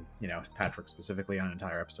work and, Patchwork specifically on an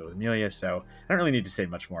entire episode with Amelia, so I don't really need to say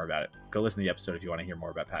much more about it. Go listen to the episode if you want to hear more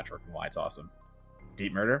about Patchwork and why it's awesome.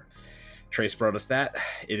 Deep Murder. Trace brought us that.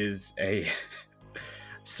 It is a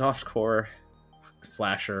softcore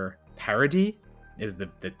slasher parody, is the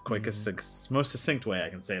quickest, most succinct way I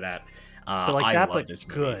can say that. But like I that, love but this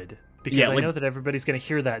movie. good. Because I know that everybody's going to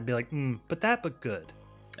hear that and be like, but good.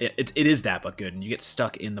 It is that, but good. And you get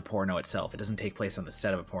stuck in the porno itself. It doesn't take place on the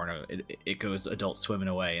set of a porno. It goes Adult Swimming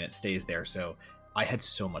away, and it stays there. So I had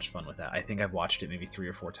so much fun with that. I think I've watched it maybe 3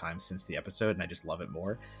 or 4 times since the episode, and I just love it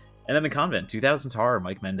more. And then The Convent, 2000s horror,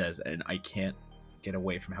 Mike Mendez. And I can't get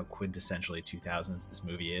away from how quintessentially 2000s this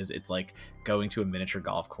movie is. It's like going to a miniature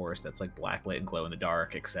golf course that's like blacklit and glow in the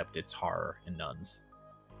dark, except it's horror and nuns.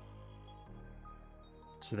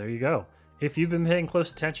 So there you go. If you've been paying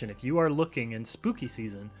close attention, if you are looking in spooky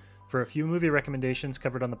season for a few movie recommendations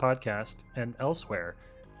covered on the podcast and elsewhere,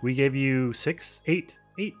 we gave you eight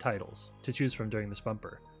titles to choose from during this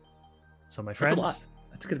bumper. So my friends, That's a lot.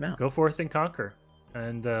 That's a good amount. Go forth and conquer.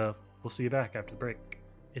 And we'll see you back after the break.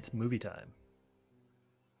 It's movie time.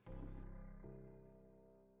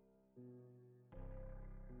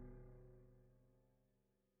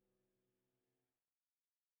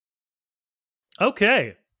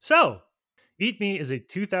 Okay, so Eat Me is a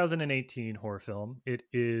 2018 horror film. It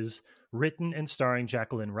is written and starring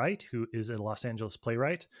Jacqueline Wright, who is a Los Angeles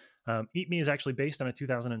playwright. Eat Me is actually based on a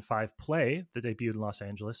 2005 play that debuted in Los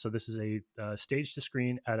Angeles. So this is a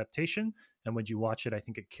stage-to-screen adaptation. And when you watch it, I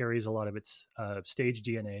think it carries a lot of its stage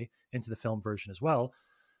DNA into the film version as well.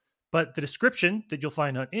 But the description that you'll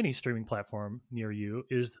find on any streaming platform near you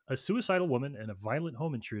is a suicidal woman and a violent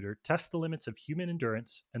home intruder test the limits of human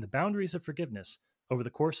endurance and the boundaries of forgiveness over the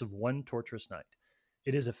course of one torturous night.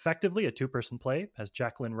 It is effectively a two-person play, as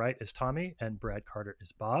Jacqueline Wright as Tommy and Brad Carter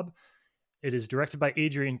as Bob. It is directed by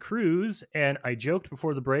Adrian Cruz, and I joked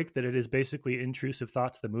before the break that it is basically Intrusive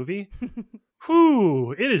Thoughts the movie.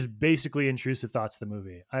 Whew, it is basically Intrusive Thoughts the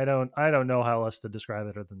movie. I don't know how else to describe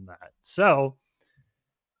it other than that. So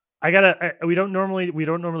we don't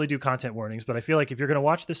normally do content warnings, but I feel like if you're going to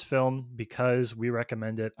watch this film because we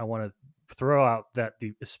recommend it, I want to throw out that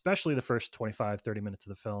especially the first 25-30 minutes of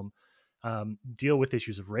the film deal with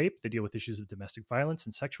issues of rape. They deal with issues of domestic violence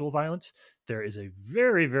and sexual violence. There is a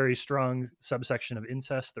very, very strong subsection of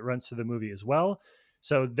incest that runs through the movie as well.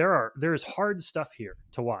 So there is hard stuff here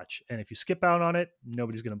to watch. And if you skip out on it,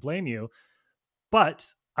 nobody's going to blame you. But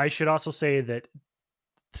I should also say that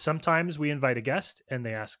sometimes we invite a guest and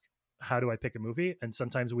they ask, how do I pick a movie? And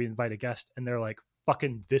sometimes we invite a guest and they're like,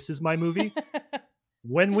 fucking, this is my movie.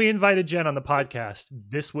 When we invited Jen on the podcast,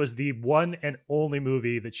 this was the one and only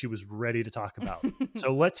movie that she was ready to talk about.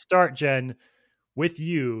 So let's start, Jen, with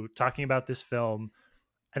you talking about this film.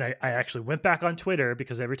 And I actually went back on Twitter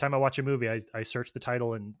because every time I watch a movie, I search the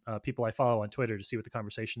title and people I follow on Twitter to see what the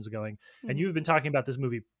conversation's going. And you've been talking about this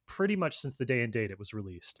movie pretty much since the day and date it was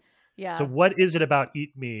released. Yeah. So what is it about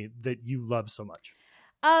Eat Me that you love so much?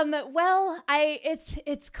 Well,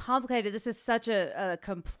 it's complicated. This is such a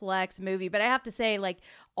complex movie, but I have to say, like,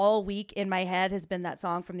 all week in my head has been that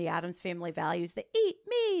song from the Addams Family Values, the Eat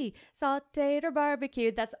Me, sauteed or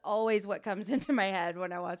barbecued. That's always what comes into my head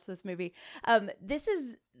when I watch this movie. This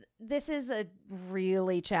is a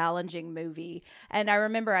really challenging movie. And I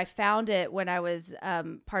remember I found it when I was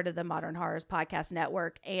part of the Modern Horrors Podcast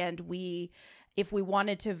Network, and if we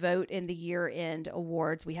wanted to vote in the year-end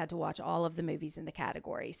awards, we had to watch all of the movies in the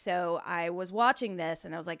category. So I was watching this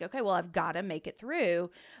and I was like, okay, well, I've got to make it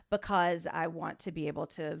through because I want to be able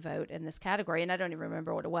to vote in this category. And I don't even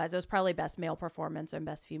remember what it was. It was probably best male performance and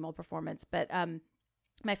best female performance. But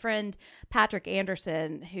my friend Patrick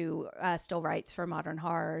Anderson, who still writes for Modern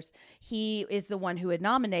Horrors, he is the one who had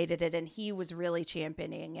nominated it, and he was really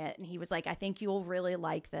championing it. And he was like, I think you'll really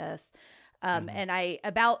like this. And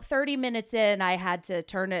about 30 minutes in, I had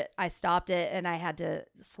to I stopped it and I had to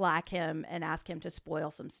slack him and ask him to spoil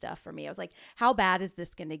some stuff for me. I was like, how bad is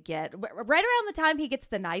this going to get? Right around the time he gets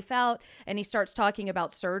the knife out and he starts talking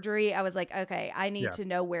about surgery, I was like, okay, I need to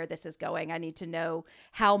know where this is going. I need to know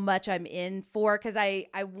how much I'm in for, because I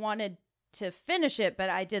wanted to finish it, but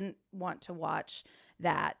I didn't want to watch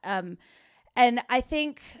that. And I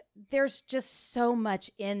think there's just so much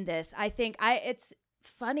in this. I think it's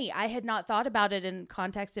funny. I had not thought about it in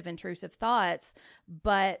context of Intrusive Thoughts,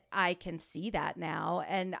 but I can see that now.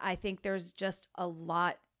 And I think there's just a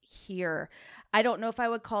lot here. I don't know if I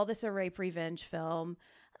would call this a rape revenge film.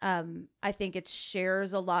 I think it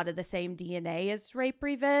shares a lot of the same DNA as rape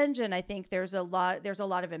revenge. And I think there's a lot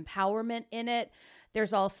of empowerment in it.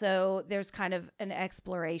 There's kind of an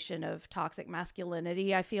exploration of toxic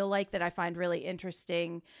masculinity, I feel like, that I find really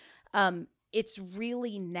interesting. It's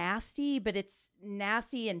really nasty, but it's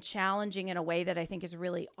nasty and challenging in a way that I think is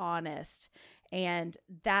really honest. And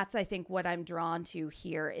that's, I think, what I'm drawn to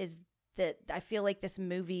here is that I feel like this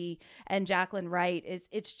movie and Jacqueline Wright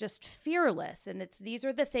it's just fearless. And these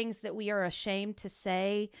are the things that we are ashamed to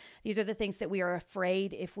say. These are the things that we are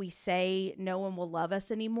afraid if we say no one will love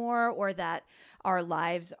us anymore, or that our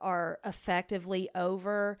lives are effectively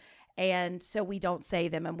over. And so we don't say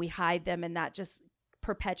them and we hide them, and that just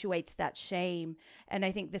perpetuates that shame. And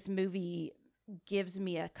I think this movie gives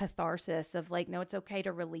me a catharsis of like, no, it's okay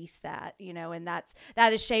to release that, and that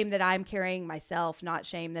is shame that I'm carrying myself, not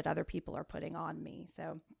shame that other people are putting on me.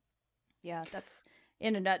 So yeah, that's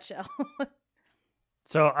in a nutshell.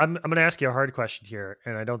 So I'm going to ask you a hard question here,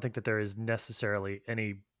 and I don't think that there is necessarily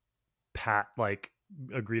any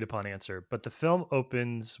agreed upon answer, but the film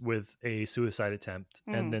opens with a suicide attempt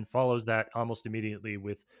and then follows that almost immediately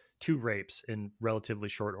with 2 rapes in relatively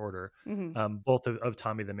short order, both of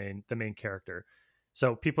Tommy, the main character.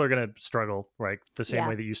 So people are going to struggle, right? The same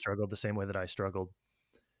way that you struggled, the same way that I struggled.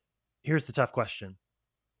 Here's the tough question.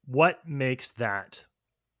 What makes that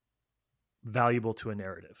valuable to a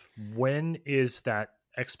narrative? When is that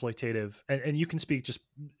exploitative? And you can speak just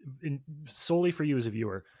solely for you as a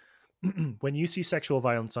viewer. When you see sexual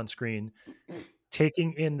violence on screen,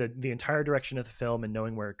 taking in the entire direction of the film and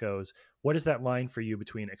knowing where it goes, what is that line for you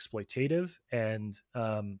between exploitative and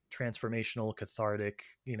transformational, cathartic,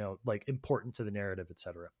 like important to the narrative,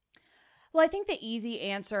 etc.? Well, I think the easy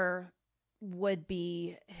answer would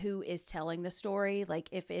be who is telling the story. Like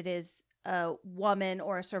if it is a woman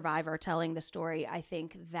or a survivor telling the story, I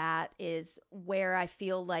think that is where I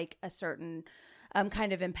feel like a certain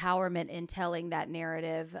kind of empowerment in telling that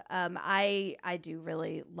narrative. I do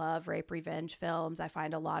really love rape revenge films. I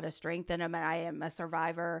find a lot of strength in them, and I am a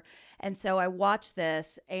survivor. And so I watch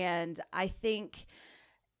this, and I think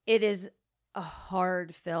it is a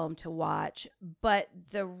hard film to watch, but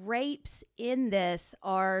the rapes in this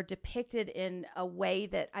are depicted in a way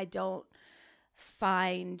that I don't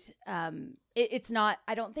find, it's not,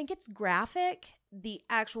 I don't think it's graphic. The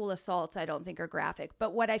actual assaults I don't think are graphic,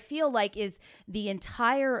 but what I feel like is the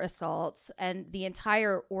entire assaults and the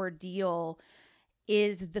entire ordeal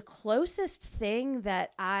is the closest thing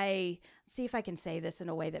that see if I can say this in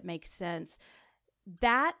a way that makes sense.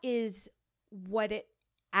 That is what it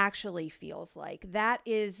actually feels like. That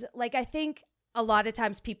is like, I think a lot of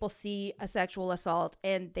times people see a sexual assault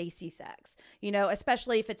and they see sex,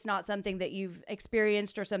 especially if it's not something that you've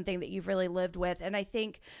experienced or something that you've really lived with. And I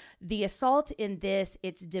think the assault in this,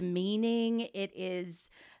 it's demeaning, it is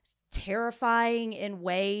terrifying in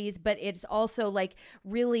ways, but it's also like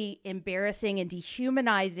really embarrassing and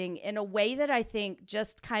dehumanizing in a way that I think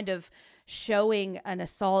just kind of showing an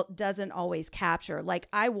assault doesn't always capture. Like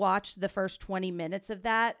I watched the first 20 minutes of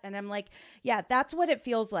that and I'm like, yeah, that's what it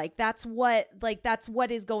feels like. That's what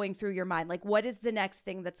is going through your mind. Like what is the next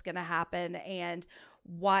thing that's going to happen and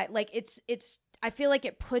why? Like it's I feel like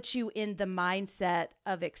it puts you in the mindset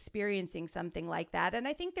of experiencing something like that. And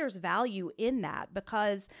I think there's value in that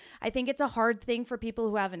because I think it's a hard thing for people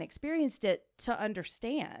who haven't experienced it to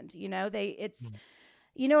understand, you know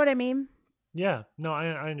what I mean? Yeah, no,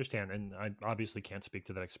 I understand. And I obviously can't speak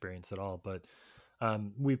to that experience at all, but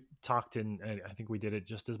we've talked and I think we did it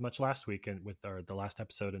just as much last week and with the last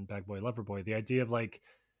episode in Bag Boy Lover Boy, the idea of like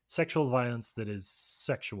sexual violence that is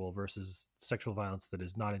sexual versus sexual violence that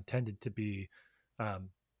is not intended to be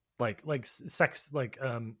like sex, like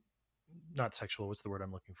not sexual. What's the word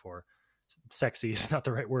I'm looking for? Sexy is not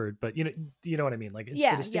the right word, but you know what I mean? Like it's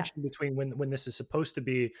the distinction between when this is supposed to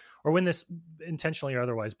be, or when this intentionally or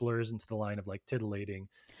otherwise blurs into the line of like titillating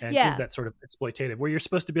and is that sort of exploitative where you're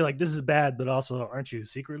supposed to be like, this is bad, but also aren't you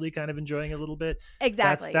secretly kind of enjoying a little bit?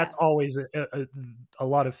 Exactly. That's always a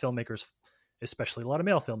lot of filmmakers, especially a lot of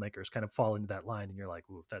male filmmakers, kind of fall into that line and you're like,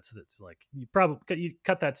 ooh, that's like you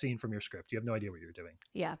cut that scene from your script. You have no idea what you're doing.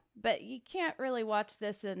 Yeah, but you can't really watch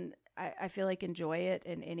this and I feel like enjoy it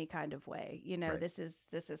in any kind of way. Right. This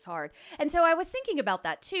is hard. And so I was thinking about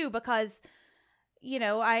that too, because,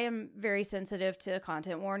 I am very sensitive to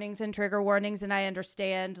content warnings and trigger warnings. And I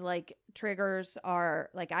understand like triggers are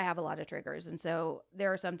like, I have a lot of triggers. And so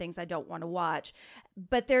there are some things I don't want to watch,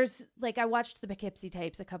 but there's like, I watched the Poughkeepsie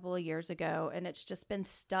tapes a couple of years ago and it's just been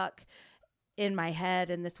stuck in my head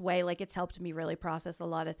in this way. Like it's helped me really process a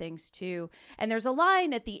lot of things too. And there's a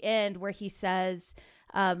line at the end where he says,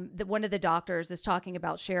 that one of the doctors is talking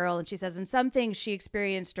about Cheryl and she says, and some things she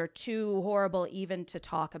experienced are too horrible even to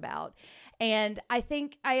talk about. And I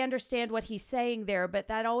think I understand what he's saying there, but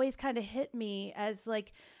that always kind of hit me as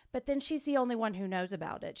like, but then she's the only one who knows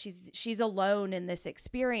about it. She's alone in this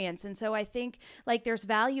experience. And so I think like there's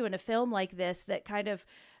value in a film like this that kind of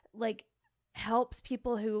like helps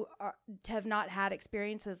people who have not had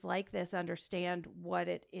experiences like this understand what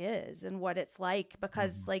it is and what it's like,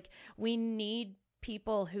 because like we need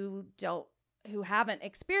people who haven't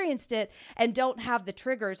experienced it and don't have the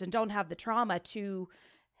triggers and don't have the trauma to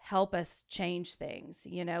help us change things.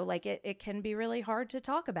 Like it can be really hard to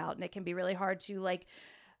talk about and it can be really hard to like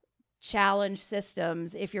challenge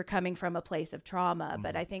systems if you're coming from a place of trauma.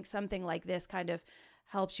 But I think something like this kind of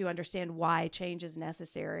helps you understand why change is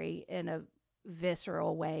necessary in a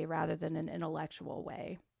visceral way rather than an intellectual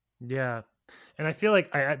way. Yeah. And I feel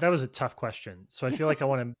like that was a tough question. So I feel like I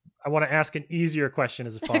want to ask an easier question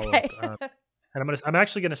as a follow-up. Okay. And I'm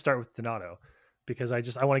actually going to start with Donato because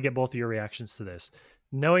I want to get both of your reactions to this.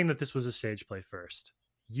 Knowing that this was a stage play first,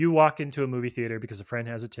 you walk into a movie theater because a friend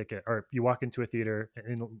has a ticket, or you walk into a theater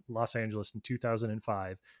in Los Angeles in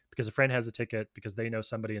 2005 because a friend has a ticket because they know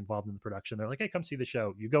somebody involved in the production. They're like, hey, come see the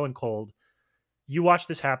show. You go in cold. You watch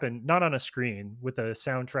this happen, not on a screen with a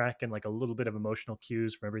soundtrack and like a little bit of emotional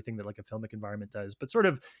cues from everything that like a filmic environment does, but sort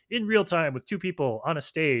of in real time with two people on a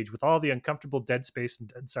stage with all the uncomfortable dead space and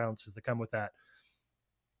dead silences that come with that.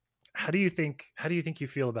 How do you think you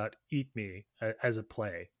feel about Eat Me as a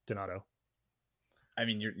play, Donato? I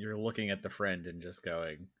mean, you're looking at the friend and just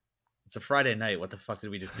going, it's a Friday night. What the fuck did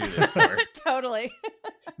we just do this for? Totally.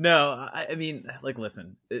 No, I mean, like,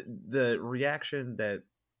 listen, the reaction that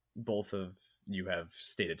both of you have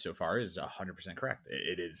stated so far is 100% correct.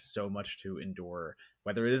 It is so much to endure,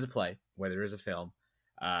 whether it is a play, whether it is a film,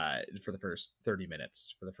 for the first 30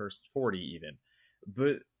 minutes, for the first 40 even.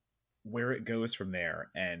 But where it goes from there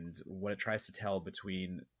and what it tries to tell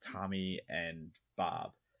between Tommy and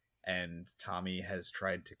Bob, and Tommy has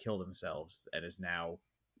tried to kill themselves and is now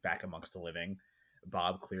back amongst the living.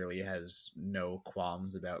 Bob clearly has no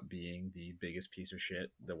qualms about being the biggest piece of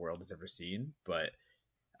shit the world has ever seen, but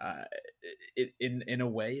in a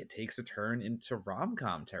way it takes a turn into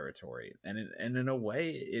rom-com territory, and in a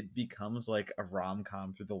way it becomes like a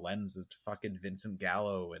rom-com through the lens of fucking Vincent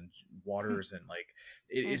Gallo and Waters, and like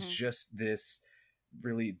it is just this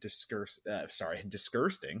really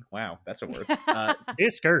disgusting. Wow, that's a word.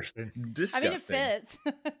 Disgusting. Disgusting. I mean, it fits.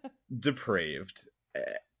 Depraved.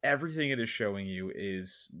 Everything it is showing you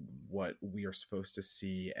is what we are supposed to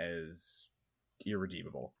see as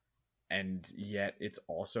irredeemable. And yet it's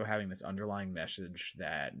also having this underlying message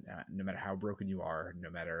that no matter how broken you are, no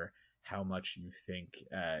matter how much you think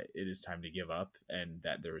it is time to give up and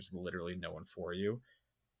that there is literally no one for you,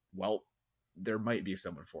 well, there might be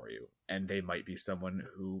someone for you, and they might be someone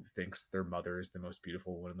who thinks their mother is the most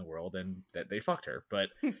beautiful woman in the world and that they fucked her, but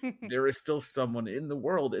there is still someone in the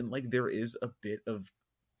world, and like there is a bit of,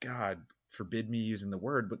 God forbid me using the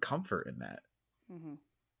word, but comfort in that.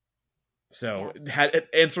 So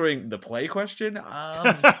answering the play question,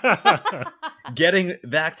 getting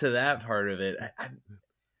back to that part of it,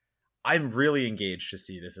 I'm really engaged to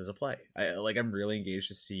see this as a play. I'm really engaged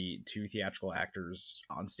to see two theatrical actors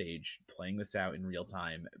on stage playing this out in real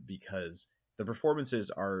time, because the performances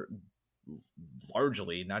are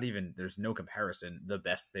largely, not even, there's no comparison, the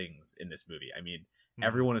best things in this movie. I mean,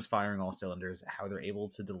 everyone is firing all cylinders. How they're able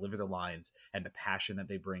to deliver the lines and the passion that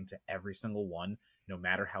they bring to every single one, no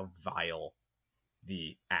matter how vile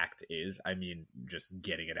the act is. I mean, just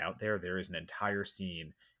getting it out there. There is an entire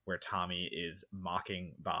scene where Tommy is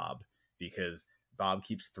mocking Bob because Bob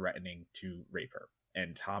keeps threatening to rape her.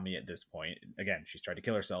 And Tommy at this point, again, she's tried to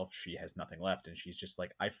kill herself. She has nothing left. And she's just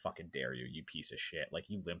like, I fucking dare you, you piece of shit. Like,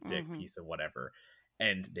 you limp dick piece of whatever.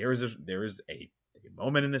 And there is a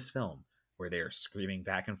moment in this film where they are screaming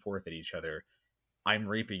back and forth at each other. I'm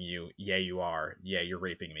raping you. Yeah, you are. Yeah, you're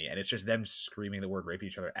raping me. And it's just them screaming the word rape at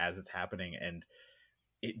each other as it's happening. And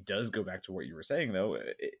it does go back to what you were saying, though.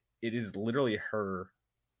 It is literally her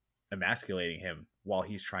emasculating him while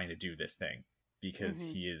he's trying to do this thing, because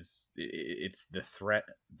he is, it's the threat.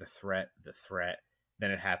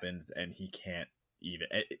 Then it happens and he can't even,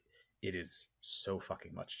 it is so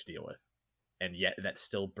fucking much to deal with. And yet that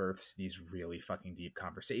still births these really fucking deep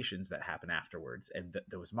conversations that happen afterwards. And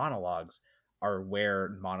those monologues are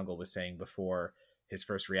where Monagle was saying before, his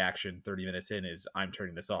first reaction 30 minutes in is, I'm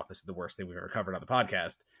turning this off. This is the worst thing we've ever covered on the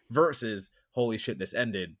podcast, versus, holy shit, this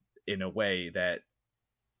ended in a way that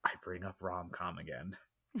I bring up rom-com again.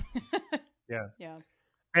 Yeah. Yeah.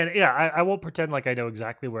 And yeah, I won't pretend like I know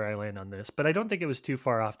exactly where I land on this, but I don't think it was too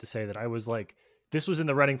far off to say that I was like, this was in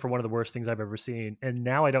the running for one of the worst things I've ever seen. And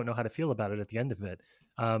now I don't know how to feel about it at the end of it.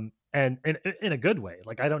 And in a good way.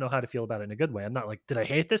 Like, I don't know how to feel about it in a good way. I'm not like, did I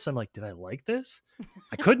hate this? I'm like, did I like this?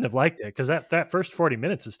 I couldn't have liked it, because that first 40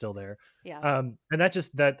 minutes is still there. Yeah. And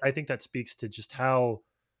I think that speaks to just how,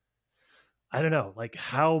 I don't know, like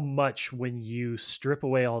how much when you strip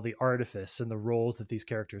away all the artifice and the roles that these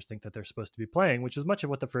characters think that they're supposed to be playing, which is much of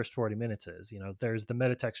what the first 40 minutes is. You know, there's the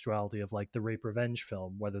metatextuality of like the rape revenge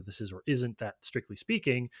film, whether this is or isn't that, strictly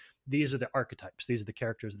speaking. These are the archetypes. These are the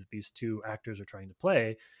characters that these two actors are trying to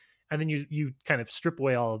play. And then you kind of strip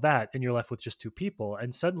away all of that and you're left with just two people.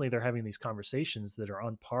 And suddenly they're having these conversations that are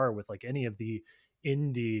on par with like any of the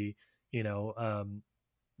indie, you know,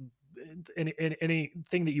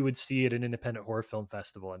 anything that you would see at an independent horror film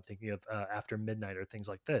festival. I'm thinking of After Midnight or things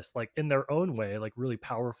like this, like in their own way, like really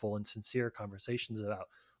powerful and sincere conversations about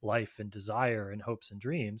life and desire and hopes and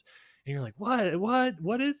dreams. And you're like,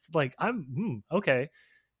 what is, like, I'm okay.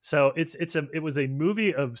 So it was a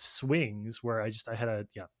movie of swings where I had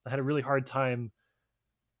a really hard time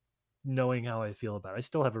knowing how I feel about it. I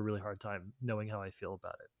still have a really hard time knowing how I feel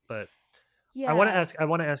about it. But Yeah. I want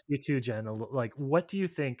to ask you too, Jen, like, what do you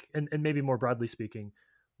think, and maybe more broadly speaking,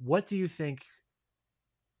 what do you think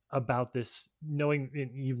about this,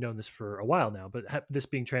 knowing you've known this for a while now, but this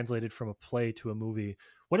being translated from a play to a movie,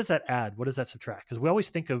 what does that add? What does that subtract? Because we always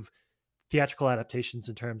think of theatrical adaptations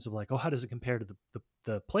in terms of like, oh, how does it compare to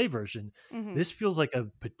the play version? Mm-hmm. This feels like a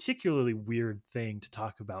particularly weird thing to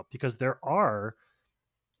talk about because there are,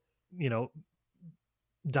 you know,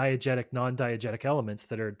 diegetic, non-diegetic elements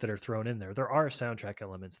that are thrown in there. There are soundtrack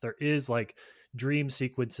elements. There is like dream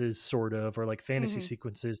sequences sort of, or like fantasy Mm-hmm.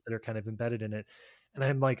 sequences that are kind of embedded in it. And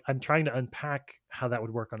I'm trying to unpack how that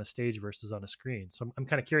would work on a stage versus on a screen. So I'm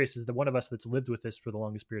kind of curious, as the one of us that's lived with this for the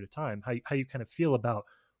longest period of time, how you kind of feel about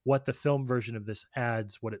what the film version of this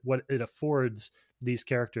adds, what it affords these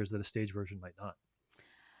characters that a stage version might not.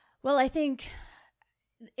 Well, I think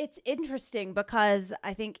it's interesting because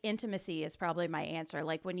I think intimacy is probably my answer.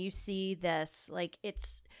 Like when you see this, like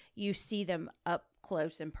you see them up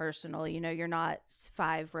close and personal, you know, you're not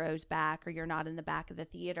 5 rows back or you're not in the back of the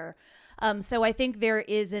theater. So I think there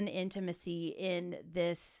is an intimacy in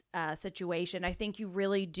this situation. I think you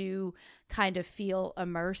really do kind of feel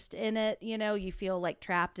immersed in it. You know, you feel like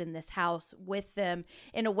trapped in this house with them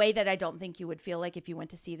in a way that I don't think you would feel like if you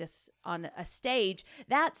went to see this on a stage.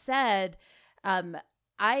 That said,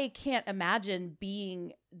 I can't imagine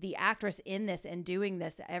being the actress in this and doing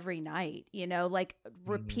this every night, you know, like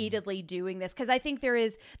repeatedly doing this. Cause I think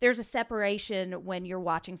there's a separation when you're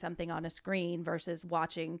watching something on a screen versus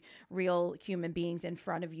watching real human beings in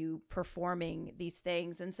front of you performing these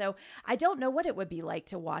things. And so I don't know what it would be like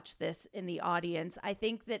to watch this in the audience. I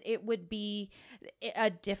think that it would be a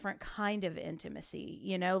different kind of intimacy,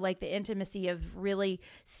 you know, like the intimacy of really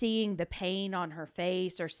seeing the pain on her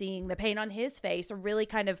face or seeing the pain on his face, or really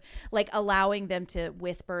kind of like allowing them to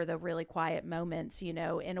whisper the really quiet moments, you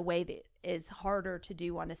know, in a way that is harder to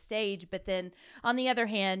do on a stage. But then on the other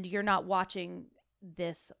hand, you're not watching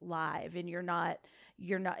this live and you're not,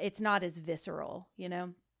 it's not as visceral, you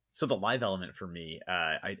know? So the live element for me,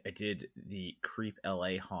 I did the Creep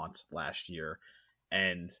LA haunt last year,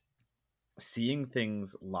 and seeing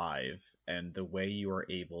things live and the way you are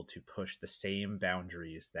able to push the same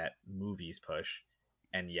boundaries that movies push,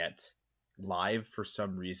 and yet live for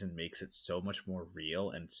some reason makes it so much more real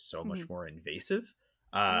and so much more invasive.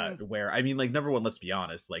 Where, I mean, like, number one, let's be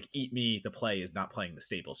honest, like, Eat Me, the play, is not playing the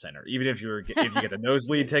Staples Center. Even if you get the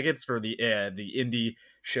nosebleed tickets for the indie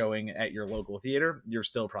showing at your local theater, you're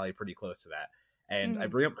still probably pretty close to that. And I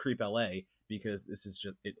bring up Creep LA because this is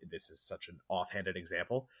such an offhanded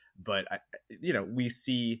example, but we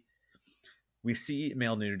see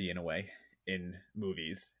male nudity in a way in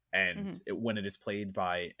movies. And when it is played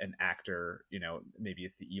by an actor, you know, maybe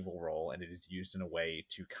it's the evil role, and it is used in a way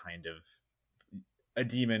to kind of, a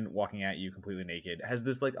demon walking at you completely naked has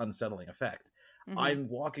this like unsettling effect. I'm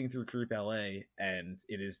walking through Creep LA, and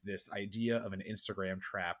it is this idea of an Instagram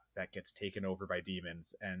trap that gets taken over by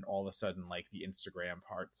demons, and all of a sudden, like, the Instagram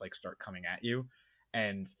parts like start coming at you,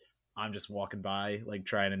 and I'm just walking by, like,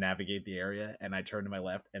 trying to navigate the area, and I turn to my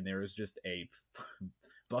left, and there is just a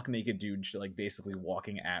buck naked dude like basically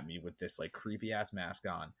walking at me with this like creepy ass mask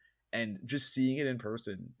on. And just seeing it in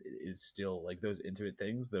person is still like those intimate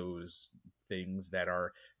things, those things that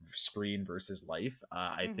are screen versus life.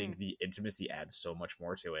 I think the intimacy adds so much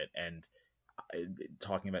more to it. And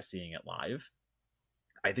talking about seeing it live,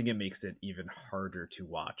 I think it makes it even harder to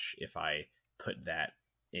watch if I put that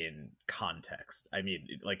in context. I mean,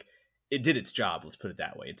 like, it did its job, let's put it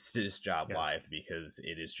that way. It did its job live, because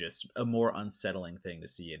it is just a more unsettling thing to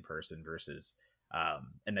see in person versus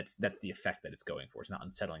and that's the effect that it's going for. It's not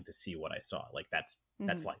unsettling to see what I saw. Like, that's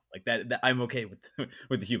life. Like that I'm okay with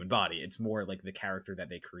with the human body. It's more like the character that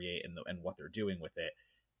they create and what they're doing with it.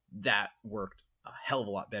 That worked a hell of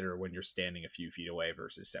a lot better when you're standing a few feet away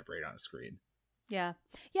versus separated on a screen. Yeah.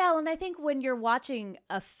 And I think when you're watching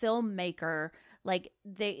a filmmaker, like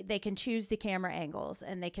they can choose the camera angles,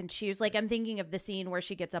 and they can choose, like, I'm thinking of the scene where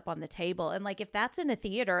she gets up on the table, and like if that's in a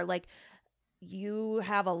theater, like, you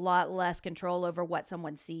have a lot less control over what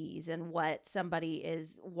someone sees and what somebody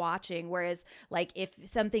is watching. Whereas, like, if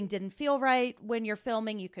something didn't feel right when you're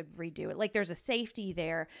filming, you could redo it. Like, there's a safety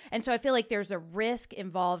there. And so I feel like there's a risk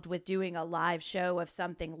involved with doing a live show of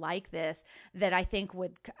something like this that I think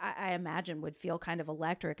I imagine would feel kind of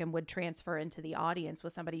electric and would transfer into the audience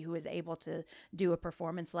with somebody who is able to do a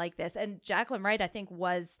performance like this. And Jacqueline Wright, I think,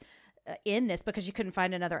 was in this because you couldn't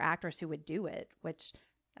find another actress who would do it, which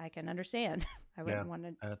I can understand. I wouldn't want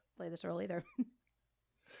to play this role either.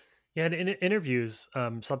 Yeah, and in interviews,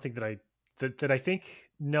 something that I that I think,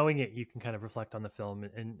 knowing it, you can kind of reflect on the film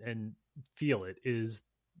and feel it, is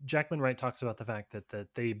Jacqueline Wright talks about the fact that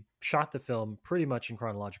they shot the film pretty much in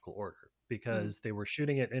chronological order because they were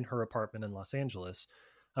shooting it in her apartment in Los Angeles.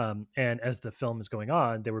 And as the film is going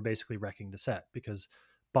on, they were basically wrecking the set because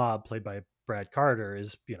Bob, played by Brad Carter,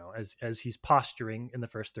 is, you know, as he's posturing in the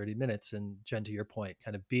first 30 minutes, and Jen, to your point,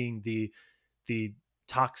 kind of being the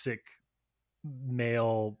toxic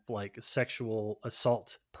male, like, sexual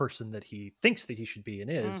assault person that he thinks that he should be and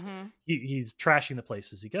is, he's trashing the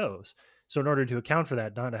place as he goes. So in order to account for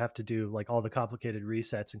that, not to have to do like all the complicated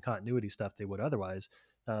resets and continuity stuff they would otherwise,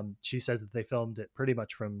 she says that they filmed it pretty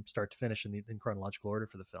much from start to finish in chronological order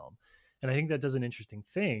for the film. And I think that does an interesting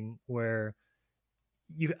thing where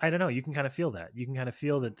I don't know, you can kind of feel that. You can kind of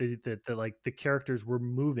feel that the like the characters were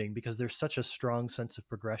moving because there's such a strong sense of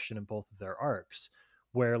progression in both of their arcs,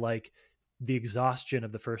 where like the exhaustion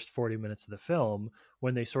of the first 40 minutes of the film,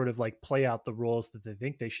 when they sort of like play out the roles that they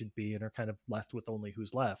think they should be and are kind of left with only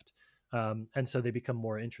who's left. And so they become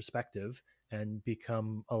more introspective and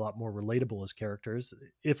become a lot more relatable as characters,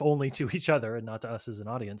 if only to each other and not to us as an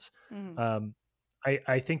audience.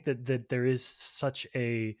 I think that there is such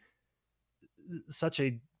a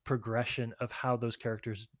progression of how those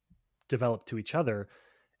characters develop to each other.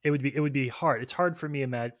 It would be hard. It's hard for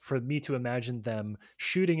me to imagine them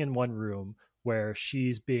shooting in one room where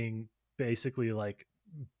she's being basically like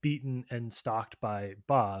beaten and stalked by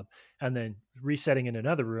Bob, and then resetting in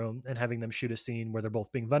another room and having them shoot a scene where they're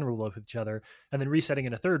both being vulnerable with each other, and then resetting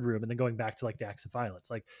in a third room and then going back to like the acts of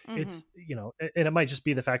violence. Like it's, you know, and it might just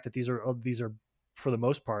be the fact that these are for the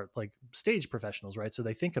most part like stage professionals, right? So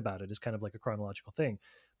they think about it as kind of like a chronological thing.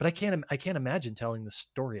 But I can't imagine telling the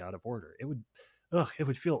story out of order. It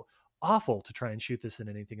would feel awful to try and shoot this in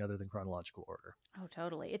anything other than chronological order. Oh,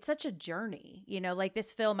 totally. It's such a journey, you know, like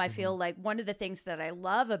this film, I feel like one of the things that I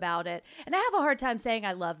love about it, and I have a hard time saying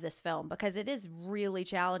I love this film because it is really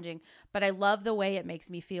challenging, but I love the way it makes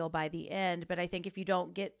me feel by the end. But I think if you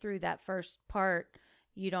don't get through that first part,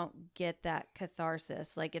 you don't get that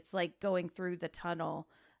catharsis. Like it's like going through the tunnel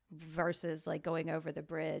versus like going over the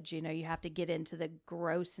bridge. You know, you have to get into the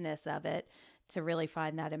grossness of it to really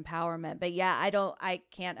find that empowerment. But yeah, I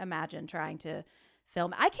can't imagine trying to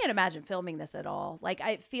film. I can't imagine filming this at all. Like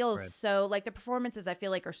it feels so, like the performances I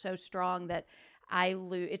feel like are so strong that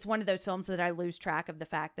it's one of those films that I lose track of the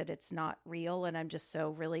fact that it's not real, and I'm just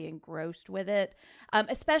so really engrossed with it.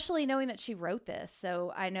 Especially knowing that she wrote this.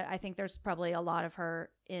 So I think there's probably a lot of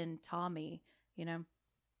her in Tommy, you know?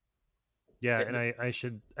 Yeah, and I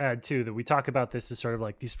should add too that we talk about this as sort of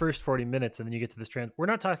like these first 40 minutes, and then you get to this we're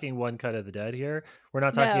not talking One Cut of the Dead here. We're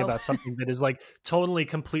not talking about something that is like totally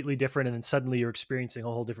completely different, and then suddenly you're experiencing a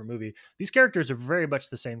whole different movie. These characters are very much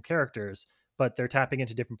the same characters, but they're tapping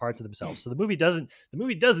into different parts of themselves. So the movie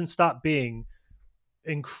doesn't stop being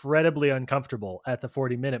incredibly uncomfortable at the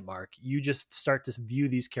 40-minute mark. You just start to view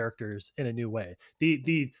these characters in a new way.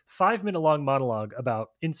 The 5-minute long monologue about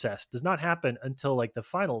incest does not happen until like the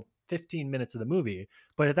final 15 minutes of the movie,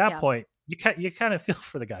 but at that point you kind of feel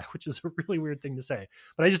for the guy, which is a really weird thing to say,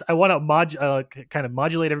 but I want to kind of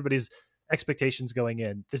modulate everybody's expectations going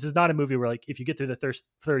in. This is not a movie where like if you get through the first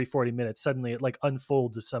 30-40 minutes suddenly it like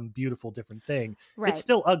unfolds as some beautiful different thing. It's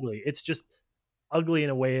still ugly. It's just ugly in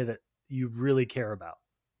a way that you really care about.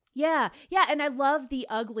 Yeah. And I love the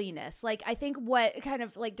ugliness. Like, I think what kind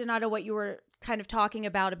of like, Donato, what you were kind of talking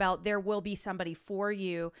about there will be somebody for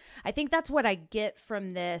you. I think that's what I get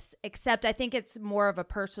from this, except I think it's more of a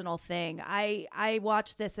personal thing. I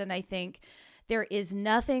watch this and I think there is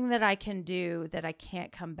nothing that I can do that I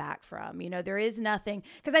can't come back from. You know, there is nothing,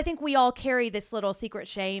 because I think we all carry this little secret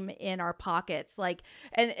shame in our pockets. Like,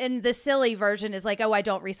 and the silly version is like, oh, I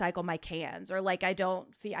don't recycle my cans, or like, I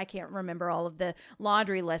can't remember all of the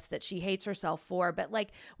laundry lists that she hates herself for. But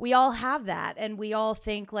like, we all have that. And we all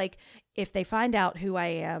think like, if they find out who I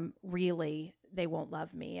am, really, they won't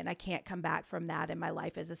love me, and I can't come back from that, and my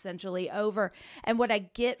life is essentially over. And what I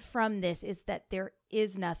get from this is that there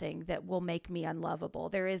is nothing that will make me unlovable.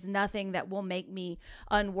 There is nothing that will make me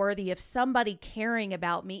unworthy of somebody caring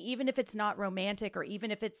about me, even if it's not romantic, or even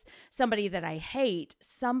if it's somebody that I hate.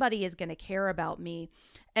 Somebody is going to care about me.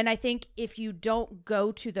 And I think if you don't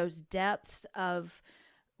go to those depths of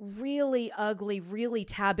really ugly, really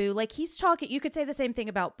taboo, like he's talking, you could say the same thing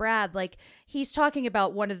about Brad. Like he's talking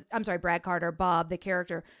about Brad Carter, Bob, the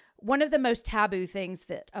character, one of the most taboo things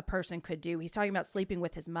that a person could do. He's talking about sleeping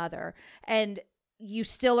with his mother, and you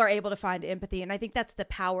still are able to find empathy. And I think that's the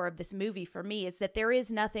power of this movie for me, is that there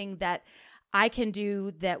is nothing that I can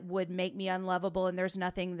do that would make me unlovable. And there's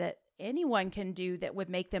nothing that anyone can do that would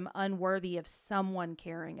make them unworthy of someone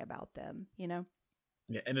caring about them, you know?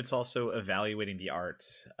 Yeah, and it's also evaluating the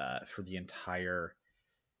art for the entire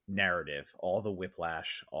narrative, all the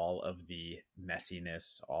whiplash, all of the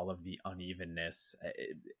messiness, all of the unevenness,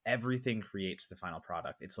 everything creates the final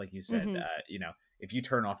product. It's like you said, Mm-hmm. if you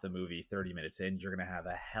turn off the movie 30 minutes in, you're going to have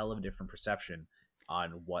a hell of a different perception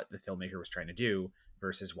on what the filmmaker was trying to do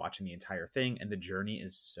versus watching the entire thing. And the journey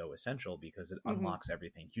is so essential because it Mm-hmm. unlocks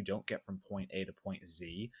everything. You don't get from point A to point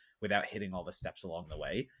Z without hitting all the steps along the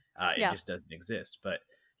way. It Yeah. just doesn't exist. But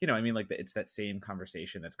I mean, like it's that same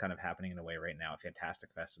conversation that's kind of happening in a way right now at Fantastic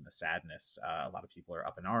Fest and the sadness. A lot of people are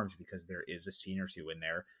up in arms because there is a scene or two in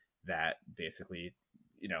there that basically,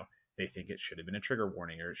 they think it should have been a trigger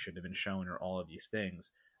warning or it should have been shown or all of these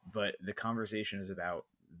things. But the conversation is about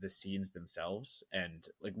the scenes themselves. And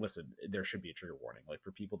like, listen, there should be a trigger warning. Like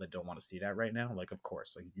for people that don't want to see that right now, like, of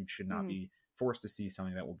course, like you should not Mm-hmm. be forced to see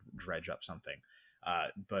something that will dredge up something.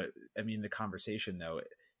 But I mean, the conversation though,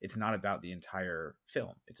 it's not about the entire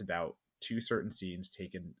film. It's about two certain scenes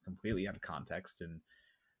taken completely out of context. And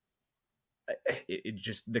it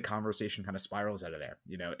just, the conversation kind of spirals out of there,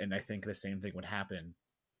 and I think the same thing would happen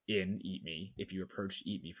in Eat Me. If you approached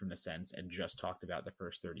Eat Me from the sense and just talked about the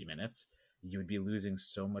first 30 minutes, you would be losing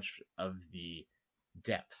so much of the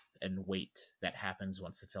depth and weight that happens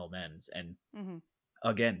once the film ends. And Mm-hmm.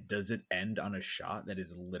 again, does it end on a shot that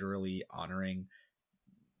is literally honoring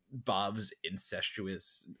Bob's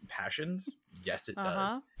incestuous passions? Yes, it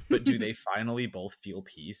does. But do they finally both feel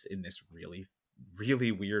peace in this really,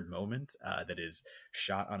 really weird moment that is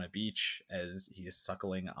shot on a beach as he is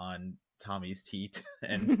suckling on Tommy's teat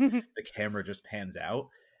and the camera just pans out?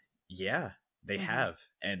 Yeah, they have.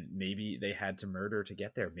 And maybe they had to murder to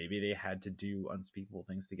get there. Maybe they had to do unspeakable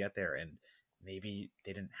things to get there. And maybe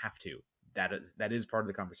they didn't have to. That is part of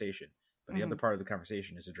the conversation. But the other part of the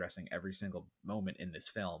conversation is addressing every single moment in this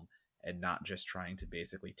film and not just trying to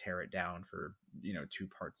basically tear it down for, two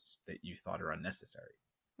parts that you thought are unnecessary.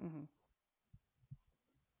 Mm-hmm.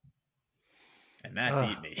 And that's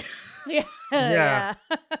Eat Me. Yeah. Yeah.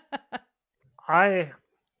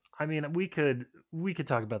 I mean, we could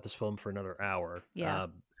talk about this film for another hour. Yeah.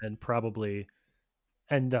 And probably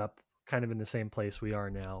end up kind of in the same place we are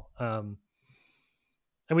now.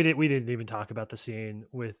 And we didn't even talk about the scene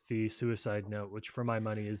with the suicide note, which for my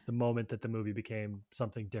money is the moment that the movie became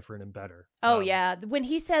something different and better. Oh yeah. When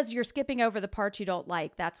he says you're skipping over the parts you don't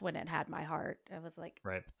like, that's when it had my heart. I was like,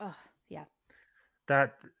 right. Oh yeah.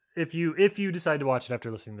 That if you decide to watch it after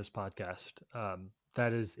listening to this podcast,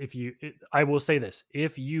 that is, I will say this,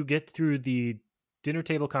 if you get through the dinner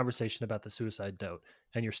table conversation about the suicide note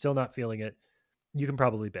and you're still not feeling it, you can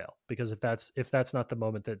probably bail, because if that's not the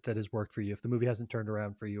moment that has worked for you, if the movie hasn't turned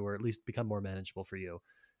around for you or at least become more manageable for you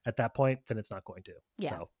at that point, then it's not going to. Yeah.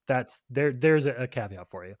 So that's there's a caveat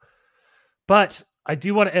for you. But I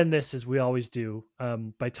do want to end this, as we always do,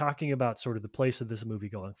 by talking about sort of the place of this movie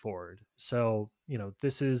going forward. So,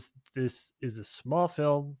 this is a small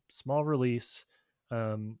film, small release.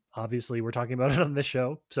 Obviously we're talking about it on this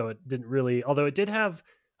show, so it didn't really, although it did have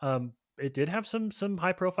some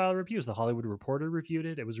high profile reviews. The Hollywood Reporter reviewed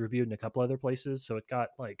it. It was reviewed in a couple other places, so it got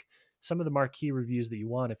like some of the marquee reviews that you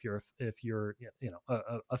want if you're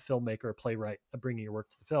a filmmaker, a playwright, bringing your work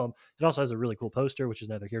to the film. It also has a really cool poster, which is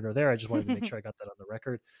neither here nor there. I just wanted to make sure I got that on the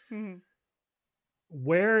record. Mm-hmm.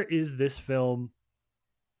 Where is this film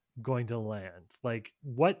going to land? Like,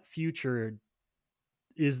 what future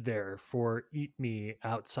is there for Eat Me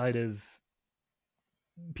outside of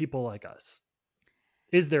people like us?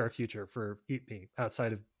 Is there a future for Eat Me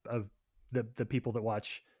outside of the people that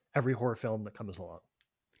watch every horror film that comes along?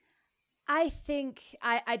 I think,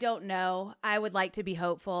 I don't know. I would like to be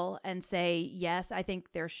hopeful and say, yes, I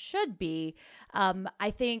think there should be.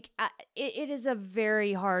 I think it is a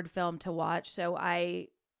very hard film to watch. So I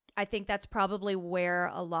think that's probably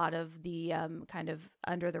where a lot of the kind of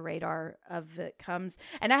under the radar of it comes.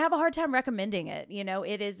 And I have a hard time recommending it.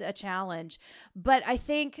 It is a challenge. But I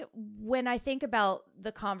think when I think about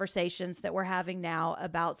the conversations that we're having now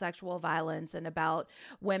about sexual violence and about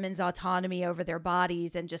women's autonomy over their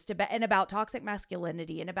bodies and about toxic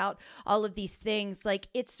masculinity and about all of these things, like,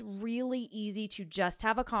 it's really easy to just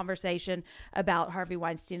have a conversation about Harvey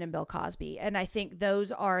Weinstein and Bill Cosby. And I think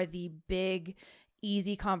those are the big,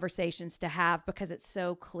 easy conversations to have because it's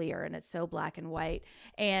so clear and it's so black and white.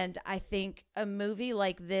 And I think a movie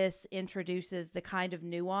like this introduces the kind of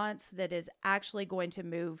nuance that is actually going to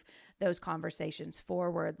move those conversations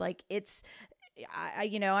forward. Like, it's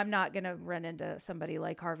I'm not going to run into somebody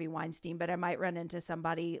like Harvey Weinstein, but I might run into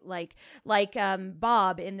somebody like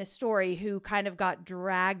Bob in the story, who kind of got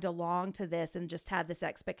dragged along to this and just had this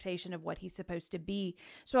expectation of what he's supposed to be.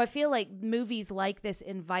 So I feel like movies like this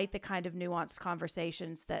invite the kind of nuanced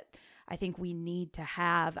conversations that I think we need to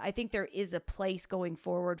have. I think there is a place going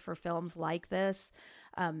forward for films like this.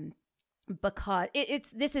 Because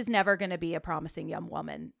this is never going to be a Promising Young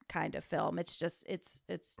Woman kind of film. It's just it's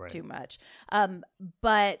Right. too much.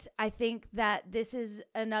 But I think that this is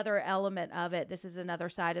another element of it. This is another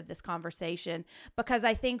side of this conversation, because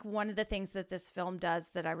I think one of the things that this film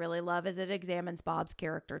does that I really love is it examines Bob's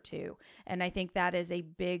character too, and I think that is a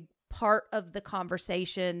big part of the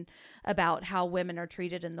conversation about how women are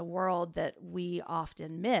treated in the world that we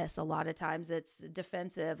often miss. A lot of times it's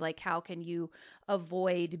defensive, like how can you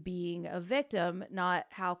avoid being a victim, not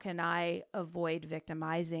how can I avoid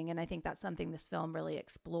victimizing. And I think that's something this film really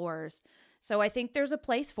explores. So I think there's a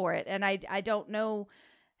place for it, and I don't know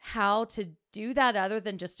how to do that other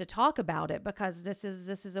than just to talk about it, because this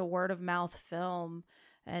is a word of mouth film,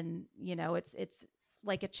 and it's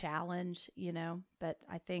like a challenge, but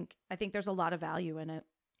I think there's a lot of value in it.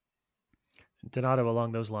 Donato,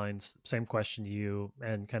 along those lines, same question to you,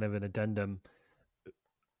 and kind of an addendum.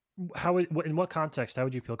 In what context, how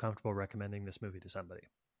would you feel comfortable recommending this movie to somebody?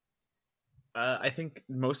 I think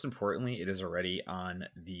most importantly, it is already on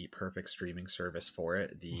the perfect streaming service for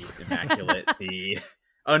it, the immaculate, the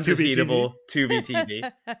undefeatable Tubi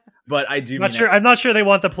TV. But I do I'm not sure they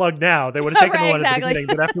want the plug now. They would have taken Right, the one exactly. at the beginning,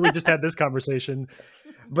 but after we just had this conversation.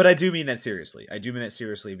 But I do mean that seriously.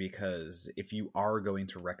 Because if you are going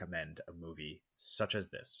to recommend a movie such as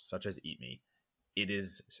this, such as Eat Me, it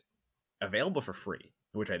is available for free,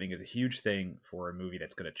 which I think is a huge thing for a movie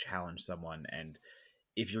that's going to challenge someone. And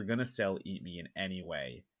if you're going to sell Eat Me in any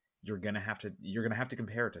way, you're going to have to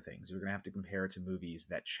compare it to things. You're going to have to compare it to movies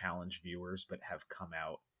that challenge viewers but have come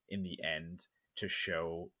out in the end to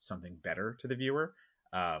show something better to the viewer.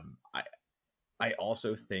 I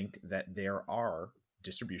also think that there are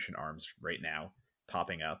distribution arms right now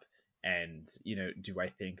popping up, and do I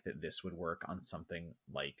think that this would work on something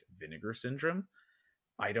like Vinegar Syndrome?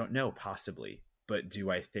 I don't know, possibly. But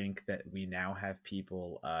do I think that we now have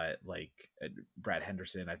people like Brad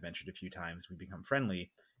Henderson, I've mentioned a few times, we become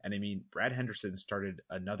friendly. And I mean, Brad Henderson started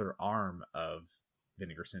another arm of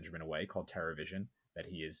Vinegar Syndrome in a way, called TerraVision, that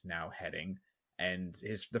he is now heading. And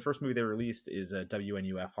the first movie they released is a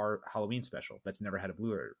WNUF Halloween special that's never had a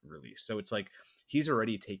Blu-ray release. So it's like he's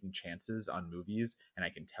already taking chances on movies, and I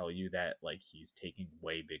can tell you that like he's taking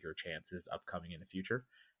way bigger chances upcoming in the future.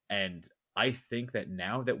 And I think that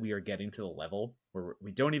now that we are getting to the level where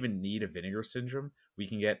we don't even need a Vinegar Syndrome, we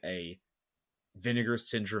can get a Vinegar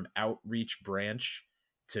Syndrome outreach branch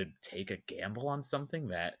to take a gamble on something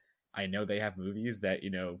that I know they have movies that,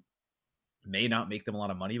 may not make them a lot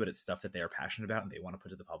of money, but it's stuff that they are passionate about and they want to put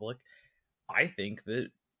to the public. I think that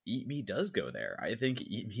Eat Me does go there. I think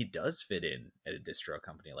Eat Me does fit in at a distro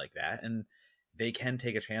company like that, and they can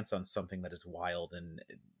take a chance on something that is wild and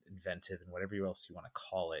inventive and whatever else you want to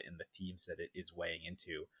call it in the themes that it is weighing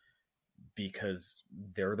into, because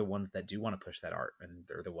they're the ones that do want to push that art, and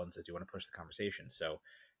they're the ones that do want to push the conversation. So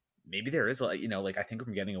maybe there is I think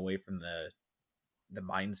I'm getting away from the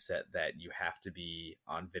mindset that you have to be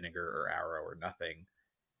on Vinegar or Arrow or nothing.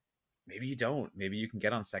 Maybe you don't. Maybe you can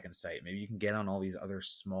get on Second Sight. Maybe you can get on all these other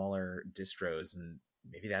smaller distros, and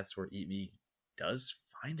maybe that's where Eat Me does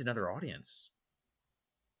find another audience.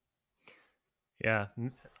 Yeah,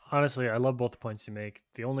 honestly, I love both the points you make.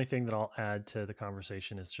 The only thing that I'll add to the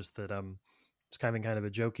conversation is just that it's kind of a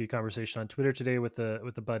jokey conversation on Twitter today with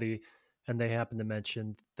a buddy, and they happened to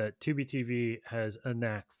mention that Tubi TV has a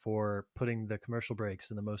knack for putting the commercial breaks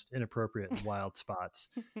in the most inappropriate and wild spots.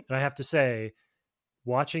 And I have to say,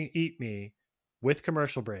 watching Eat Me with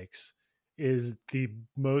commercial breaks is the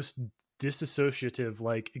most disassociative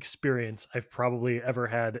experience I've probably ever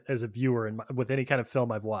had as a viewer with any kind of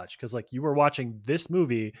film I've watched. Because you were watching this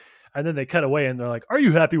movie and then they cut away and they're like, "Are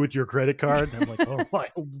you happy with your credit card?" And I'm like, "Oh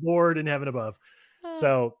my Lord in heaven above."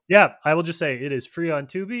 So yeah, I will just say it is free on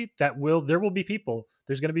Tubi. There's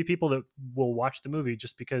going to be people that will watch the movie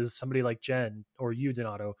just because somebody like Jen or you,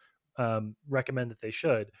 Donato, recommend that they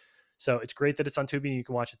should. So it's great that it's on Tubi and you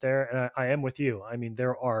can watch it there. And I am with you. I mean,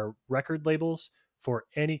 there are record labels for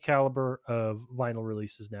any caliber of vinyl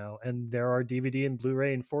releases now. And there are DVD and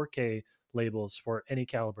Blu-ray and 4K labels for any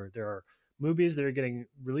caliber. There are movies that are getting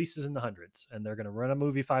releases in the hundreds, and they're going to run a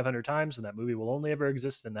movie 500 times, and that movie will only ever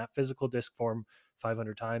exist in that physical disc form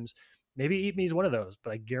 500 times. Maybe Eat Me is one of those,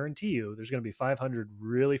 but I guarantee you there's going to be 500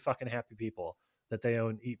 really fucking happy people that they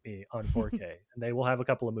own Eat Me on 4K, and they will have a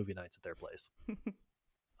couple of movie nights at their place.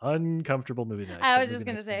 Uncomfortable movie nights. I but was movie just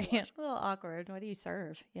going to nights say, nonetheless. a little awkward. What do you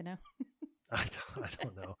serve? You know? I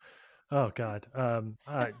don't know. Oh God.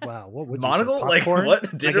 Wow. What would Monocle? you say? Like Popcorn,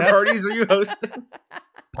 what I dinner guess? parties are you hosting?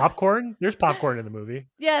 Popcorn? There's popcorn in the movie.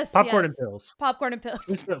 Yes. Popcorn yes. and pills. Popcorn and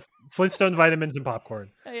pills. Flintstone vitamins and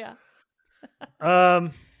popcorn. Yeah. All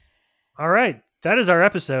right. That is our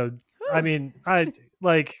episode. Whew. I mean, I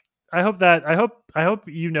hope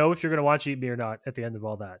you know if you're going to watch Eat Me or not at the end of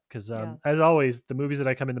all that. Because Yeah. as always, the movies that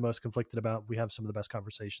I come in the most conflicted about, we have some of the best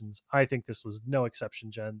conversations. I think this was no exception,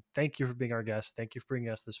 Jen. Thank you for being our guest. Thank you for bringing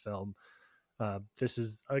us this film. This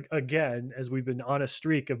is, again, as we've been on a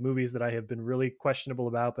streak of movies that I have been really questionable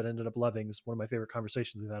about, but ended up loving, is one of my favorite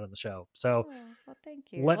conversations we've had on the show. So well,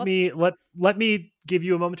 thank you. let me give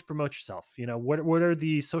you a moment to promote yourself. You know, what are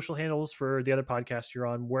the social handles for the other podcasts you're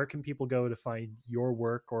on? Where can people go to find your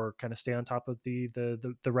work or kind of stay on top of the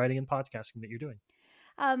writing and podcasting that you're doing?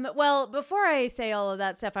 Well, before I say all of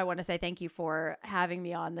that stuff, I want to say thank you for having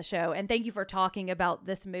me on the show, and thank you for talking about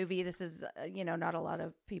this movie. This is, not a lot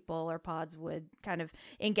of people or pods would kind of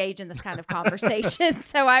engage in this kind of conversation,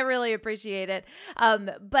 so I really appreciate it.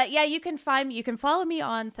 But yeah, you can follow me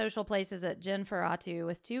on social places at Jen Ferratu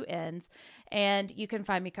with 2 N's, and you can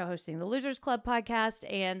find me co-hosting the Losers Club podcast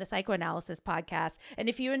and the Psychoanalysis podcast. And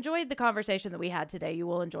if you enjoyed the conversation that we had today, you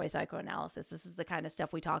will enjoy Psychoanalysis. This is the kind of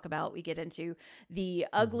stuff we talk about. We get into the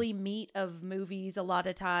ugly meat of movies a lot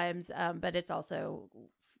of times, but it's also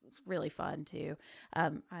really fun too.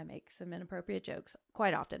 I make some inappropriate jokes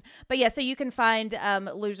quite often, but yeah, so you can find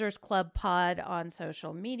Losers Club Pod on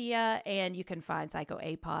social media, and you can find Psycho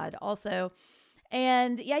A Pod also.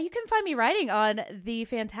 And yeah, you can find me writing on the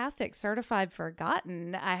fantastic Certified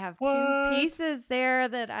Forgotten. I have 2 pieces there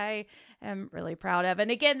that I am really proud of.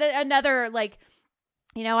 And again, another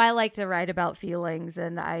I like to write about feelings,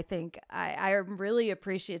 and I think I am really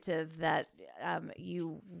appreciative that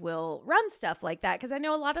you will run stuff like that, because I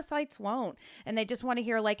know a lot of sites won't, and they just want to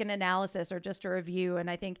hear like an analysis or just a review.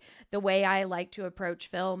 And I think the way I like to approach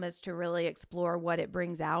film is to really explore what it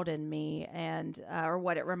brings out in me, and or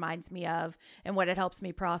what it reminds me of, and what it helps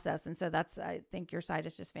me process. And so I think your site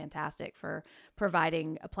is just fantastic for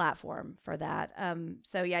providing a platform for that.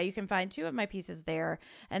 So yeah, you can find 2 of my pieces there,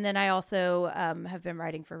 and then I also have been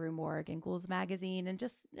writing for Rue Morgue and Ghouls Magazine, and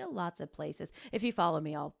just lots of places. If you follow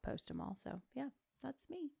me, I'll post them all. So yeah, that's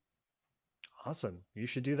me. Awesome. You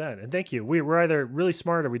should do that. And thank you. We're either really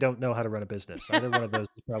smart or we don't know how to run a business. Either one of those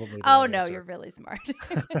is probably the Oh right no, answer. you're really smart.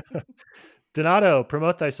 Donato,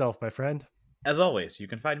 promote thyself, my friend. As always, you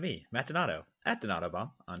can find me, Matt Donato, at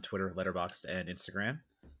DonatoBomb on Twitter, Letterboxd, and Instagram.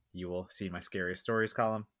 You will see my Scariest Stories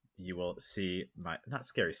column. You will see my, not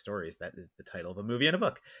Scary Stories, that is the title of a movie and a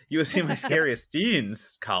book. You will see my Scariest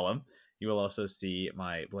Scenes column. You will also see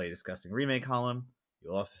my Bloody Disgusting remake column. You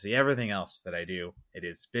will also see everything else that I do. It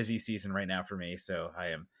is busy season right now for me, so I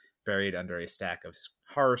am buried under a stack of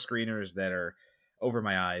horror screeners that are over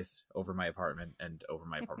my eyes, over my apartment, and over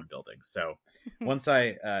my apartment building. So once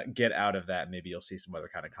I get out of that, maybe you'll see some other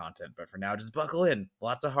kind of content. But for now, just buckle in.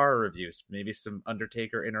 Lots of horror reviews. Maybe some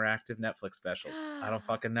Undertaker interactive Netflix specials. I don't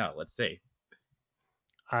fucking know. Let's see.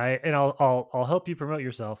 I'll help you promote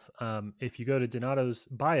yourself. If you go to Donato's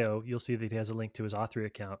bio, you'll see that he has a link to his Authority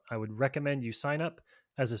account. I would recommend you sign up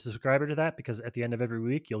as a subscriber to that, because at the end of every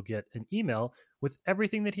week, you'll get an email with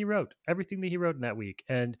everything that he wrote in that week.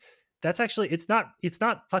 And that's actually, it's not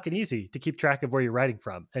fucking easy to keep track of where you're writing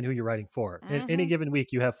from and who you're writing for. In any given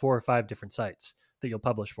week, you have 4 or 5 different sites that you'll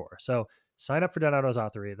publish for. So sign up for Donato's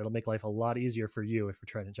Authority. That'll make life a lot easier for you if you're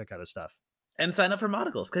trying to check out his stuff. And sign up for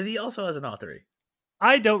Monocles, because he also has an Authority.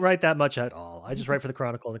 I don't write that much at all. I just write for the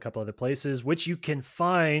Chronicle and a couple other places, which you can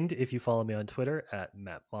find if you follow me on Twitter at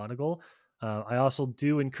Matt Monagle. I also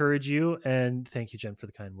do encourage you, and thank you, Jen, for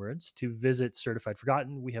the kind words, to visit Certified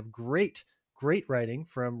Forgotten. We have great writing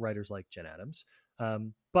from writers like Jen Adams.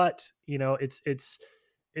 But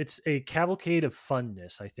it's a cavalcade of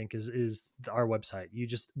funness, I think, is our website.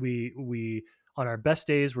 We on our best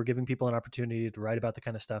days, we're giving people an opportunity to write about the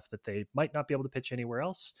kind of stuff that they might not be able to pitch anywhere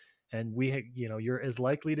else. And you're as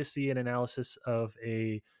likely to see an analysis of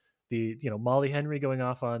Molly Henry going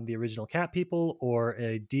off on the original Cat People, or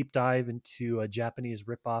a deep dive into a Japanese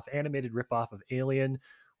animated ripoff of Alien.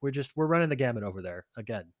 We're running the gamut over there.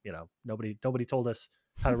 Again, nobody told us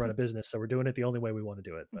how to run a business, so we're doing it the only way we want to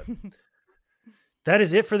do it. But that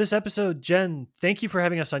is it for this episode. Jen, thank you for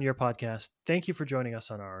having us on your podcast. Thank you for joining us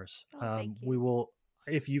on ours. Thank you. We will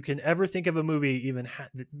if you can ever think of a movie even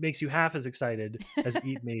that makes you half as excited as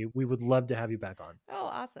Eat Me, we would love to have you back on. Oh,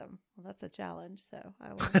 awesome. Well, that's a challenge. So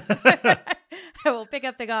I will, I will pick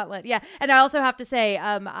up the gauntlet. Yeah. And I also have to say,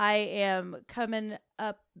 I am coming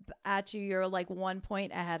up at you. You're like 1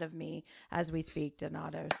 point ahead of me as we speak,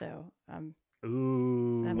 Donato. So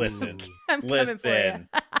Ooh. Listen. I'm coming for you.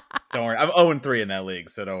 Don't worry. I'm 0-3 in that league,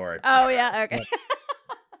 so don't worry. Oh, yeah. Okay.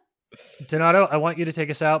 Donato, I want you to take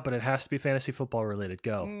us out, but it has to be fantasy football related.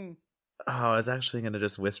 Go. Oh, I was actually going to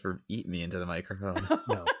just whisper "Eat Me" into the microphone.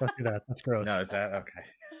 No, don't do that. That's gross. No, is that okay?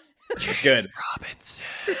 Good. Robinson.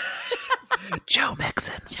 Joe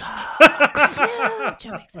Mixon sucks.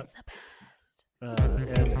 Joe Mixon's the best.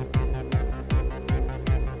 And